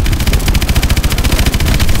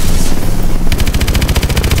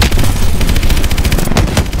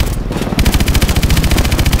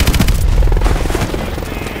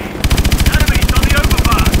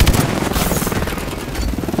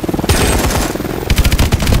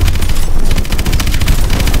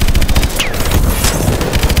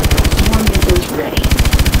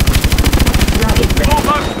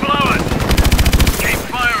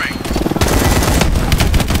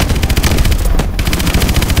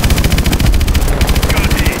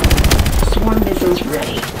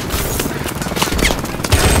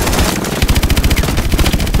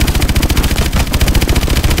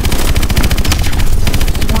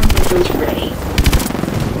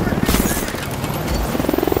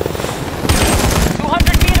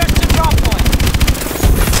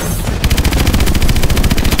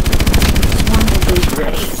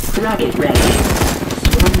 Rocket ready.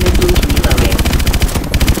 Swarm missiles reloading.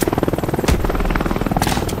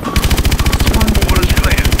 Swarm missiles. Water's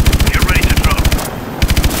clear. Get ready to drop.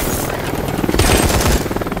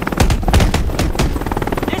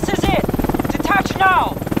 This is it! Detach now!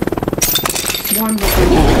 Swarm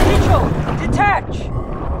missiles. Mitchell! Detach!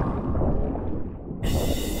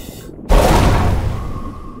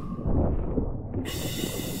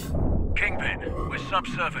 Kingpin, we're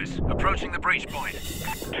subsurface, approaching the breach point.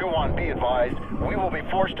 2-1, be advised. We will be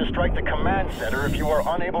forced to strike the command center if you are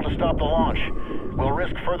unable to stop the launch. We'll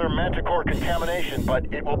risk further Manticore contamination,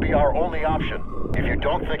 but it will be our only option. If you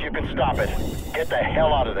don't think you can stop it, get the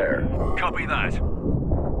hell out of there. Copy that.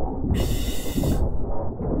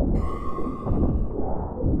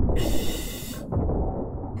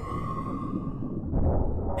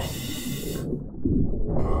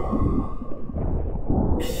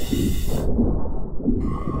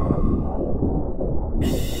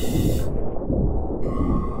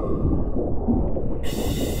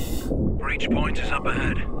 Breach point is up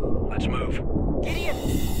ahead. Let's move. Gideon,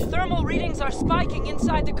 thermal readings are spiking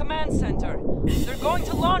inside the command center. They're going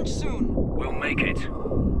to launch soon. We'll make it.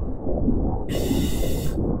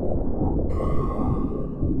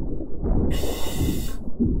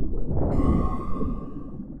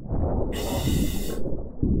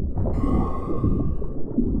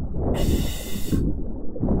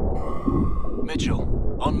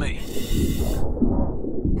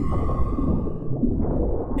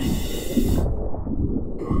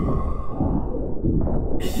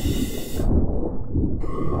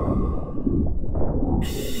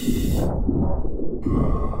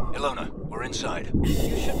 Ilona, we're inside.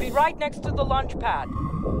 You should be right next to the launch pad.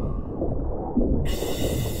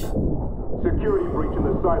 Security breach in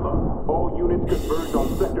the silo. All units converge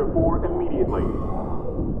on Sector 4 immediately.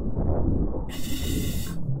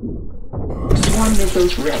 Swarm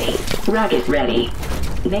missiles ready. Rocket ready.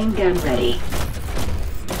 Main gun ready.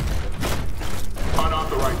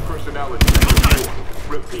 Unauthorized personnel in Sector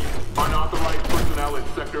 4. Repeat. Unauthorized personnel in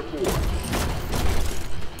Sector 4.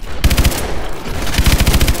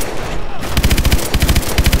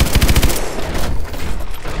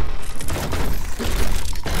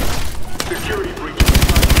 Security breach.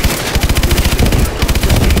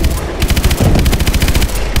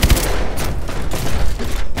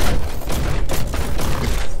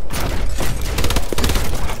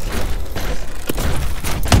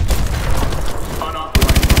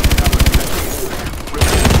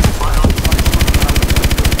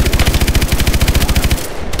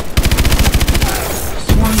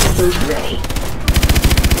 Ready.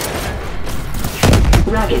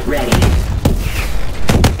 Rocket ready.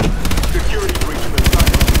 Security breach in the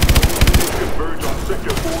silo. Converge on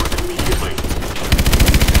Sector 4 immediately.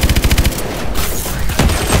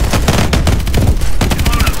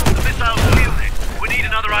 The missile's shielded. We need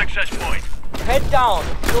another access point. Head down.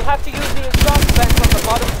 You'll have to use the exhaust vents on the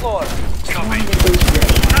bottom floor. Copy. Keep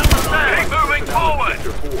moving forward.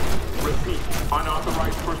 Sector 4. Repeat.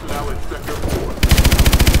 Unauthorized personnel in Sector 4.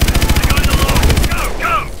 Go,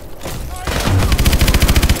 go!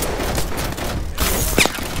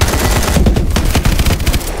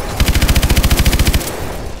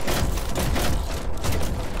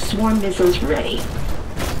 Swarm missiles ready.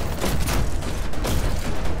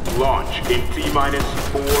 Launch in T-minus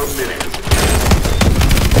 4 minutes.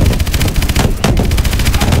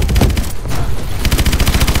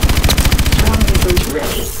 Swarm missiles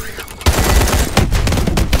ready.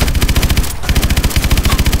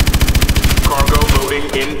 Cargo loading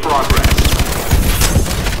in progress.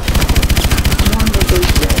 Swarm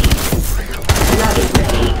missiles ready. Rocket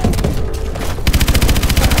ready.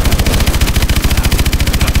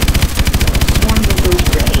 Swarm missiles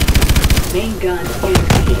ready. Main gun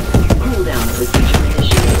overheating. Cooldown procedure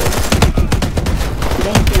initiated.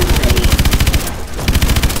 Main gun ready.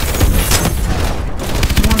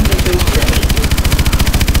 Swarm missiles ready.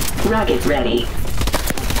 Rocket ready.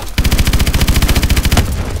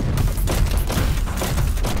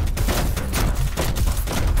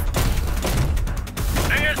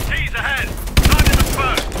 AST's ahead. Time to the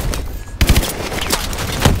first.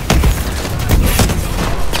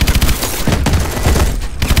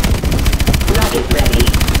 Rocket ready.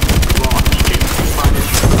 Launch in T-minus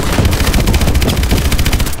 4.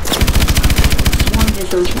 Swarm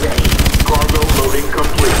missiles ready. Cargo loading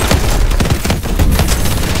complete.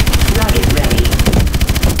 Rocket ready.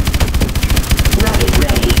 Rocket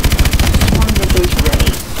ready. Swarm missiles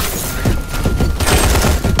ready.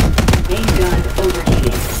 Main gun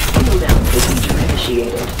overheating. Cooldown procedure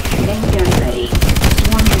initiated. Main gun ready.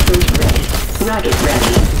 Swarm missiles ready. Rocket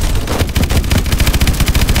ready.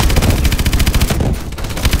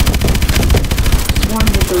 Swarm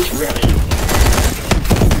missiles ready.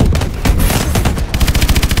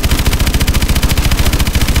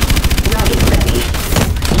 Rocket ready.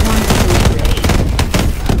 Swarm missiles ready.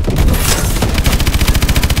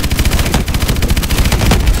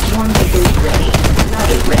 Swarm missiles ready.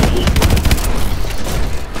 Rocket ready.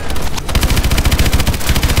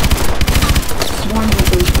 Swarm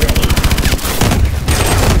missiles ready.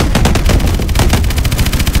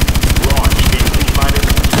 Launch in T-minus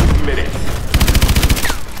 2 minutes.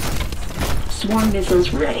 Swarm missiles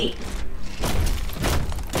ready.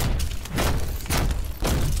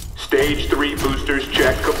 Stage 3 boosters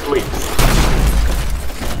check complete.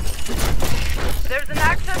 There's an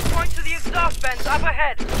access point to the exhaust vents up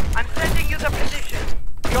ahead. I'm sending you the position.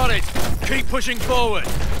 Got it. Keep pushing forward.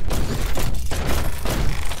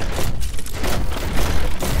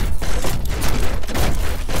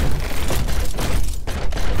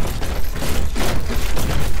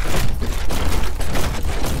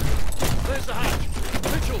 There's the hatch.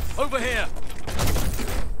 Mitchell, over here.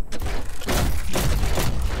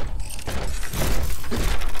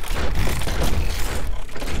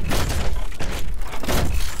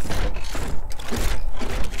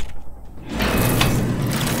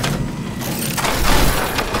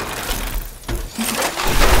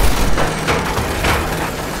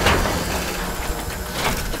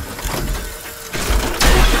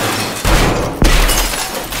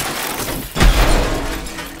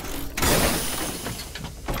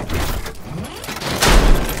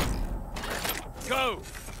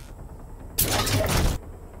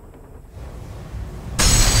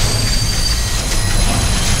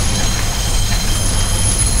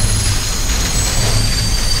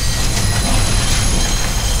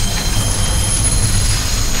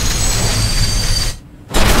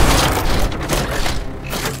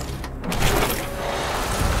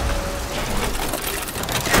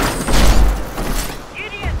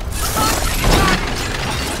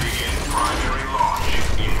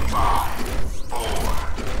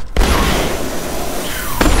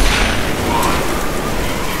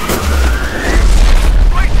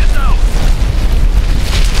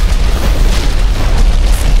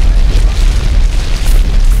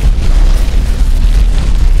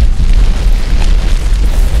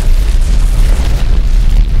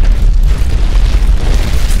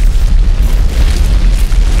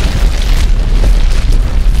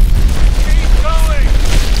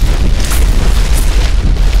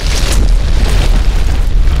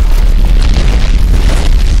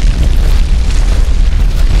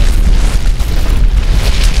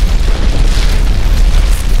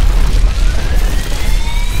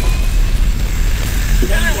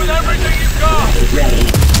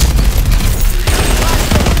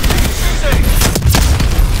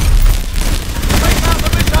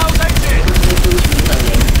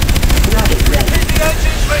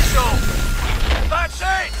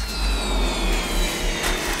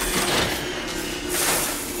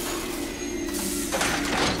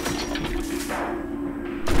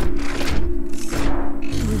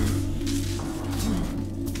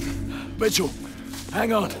 Mitchell,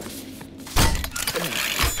 hang on.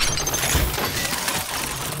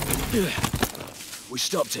 We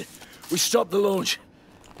stopped it. We stopped the launch.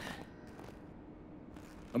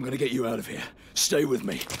 I'm gonna get you out of here. Stay with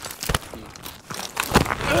me.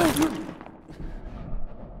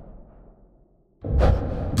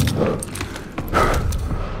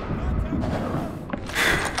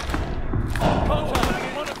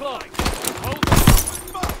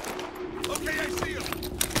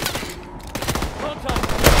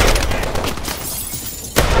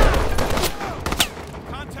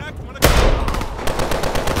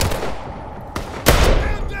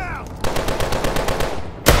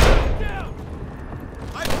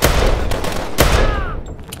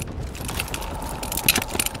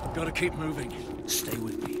 Gotta keep moving. Stay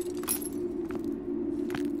with me.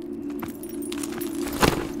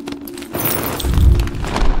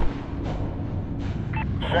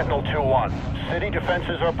 Sentinel 2-1. City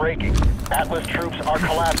defenses are breaking. Atlas troops are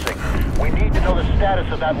collapsing. We need to know the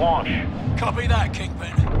status of that launch. Copy that,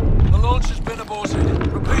 Kingpin. The launch has been aborted.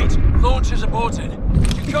 Repeat, launch is aborted.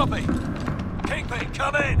 You copy? Kingpin,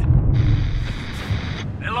 come in!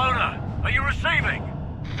 Ilona, are you receiving?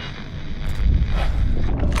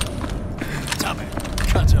 Damn it.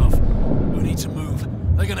 Cut off. We need to move.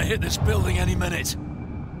 They're gonna hit this building any minute.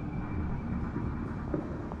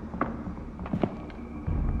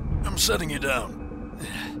 I'm setting you down.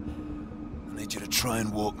 I need you to try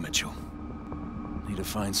and walk, Mitchell. Need to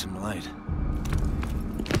find some light.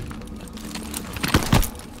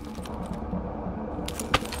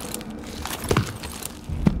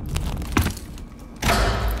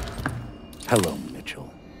 Hello,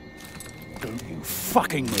 Mitchell. Don't you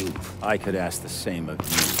fucking move. I could ask the same of you.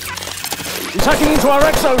 He's hacking into our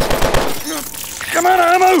exos! Come on,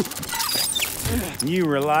 ammo! You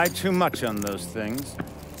rely too much on those things.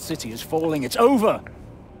 The city is falling. It's over.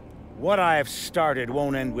 What I have started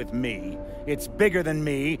won't end with me. It's bigger than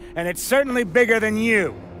me, and it's certainly bigger than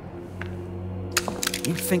you.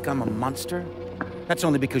 You think I'm a monster? That's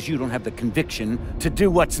only because you don't have the conviction to do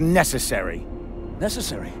what's necessary.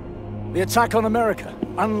 Necessary? The attack on America,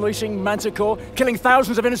 unleashing Manticore, killing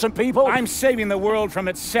thousands of innocent people? I'm saving the world from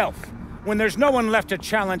itself. When there's no one left to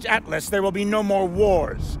challenge Atlas, there will be no more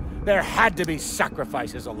wars. There had to be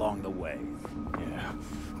sacrifices along the way. Yeah,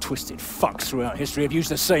 twisted fucks throughout history have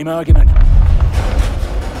used the same argument. I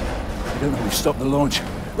don't know who stopped the launch.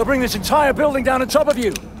 They'll bring this entire building down on top of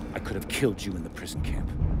you. I could have killed you in the prison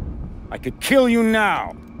camp. I could kill you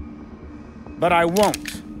now. But I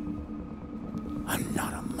won't. I'm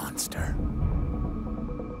not a monster.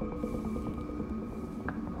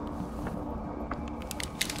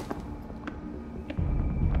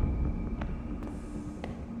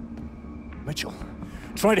 Mitchell,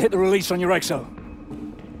 try to hit the release on your exo.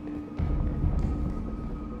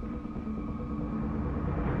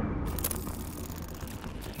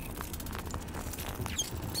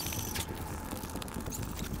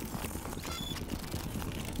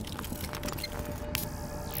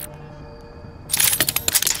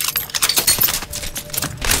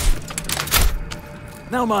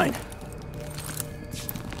 Now mine.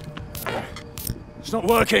 It's not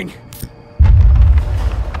working.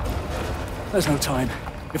 There's no time.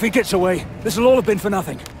 If he gets away, this will all have been for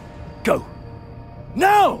nothing. Go.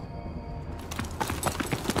 Now!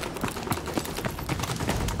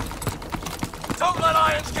 Don't let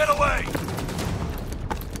Irons get away!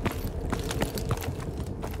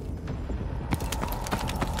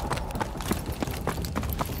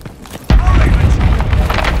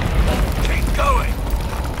 Keep going!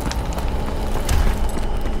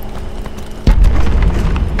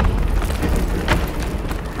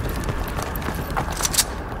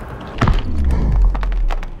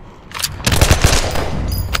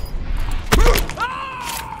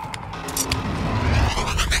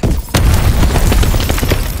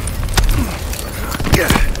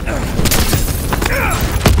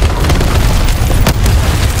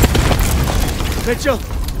 Mitchell,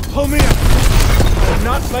 pull me up. I'm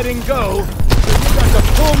not letting go. You've got to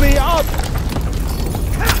pull me up.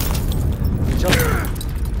 Mitchell,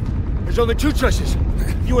 there's only two choices.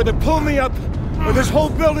 You either pull me up, or this whole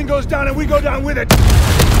building goes down and we go down with it.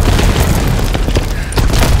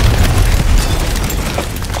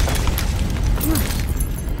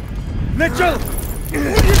 Mitchell!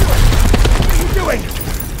 What are you doing?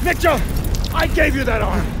 Mitchell! I gave you that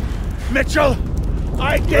arm! Mitchell!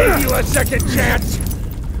 I gave you a second chance!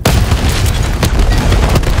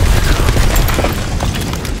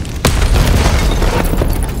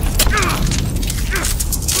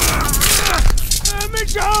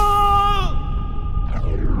 Mitchell!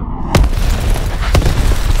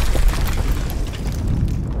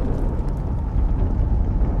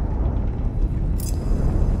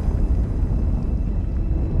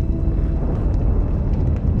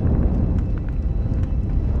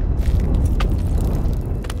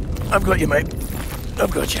 I've got you, mate. I've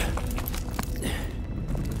got you. It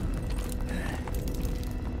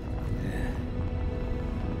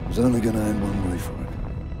was only gonna end one way for it.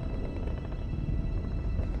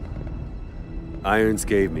 Irons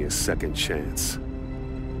gave me a second chance,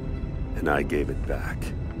 and I gave it back.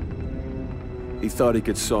 He thought he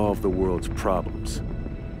could solve the world's problems.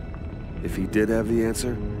 If he did have the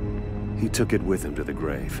answer, he took it with him to the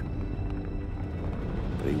grave.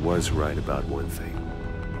 But he was right about one thing.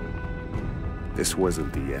 This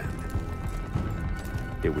wasn't the end.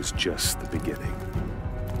 It was just the beginning.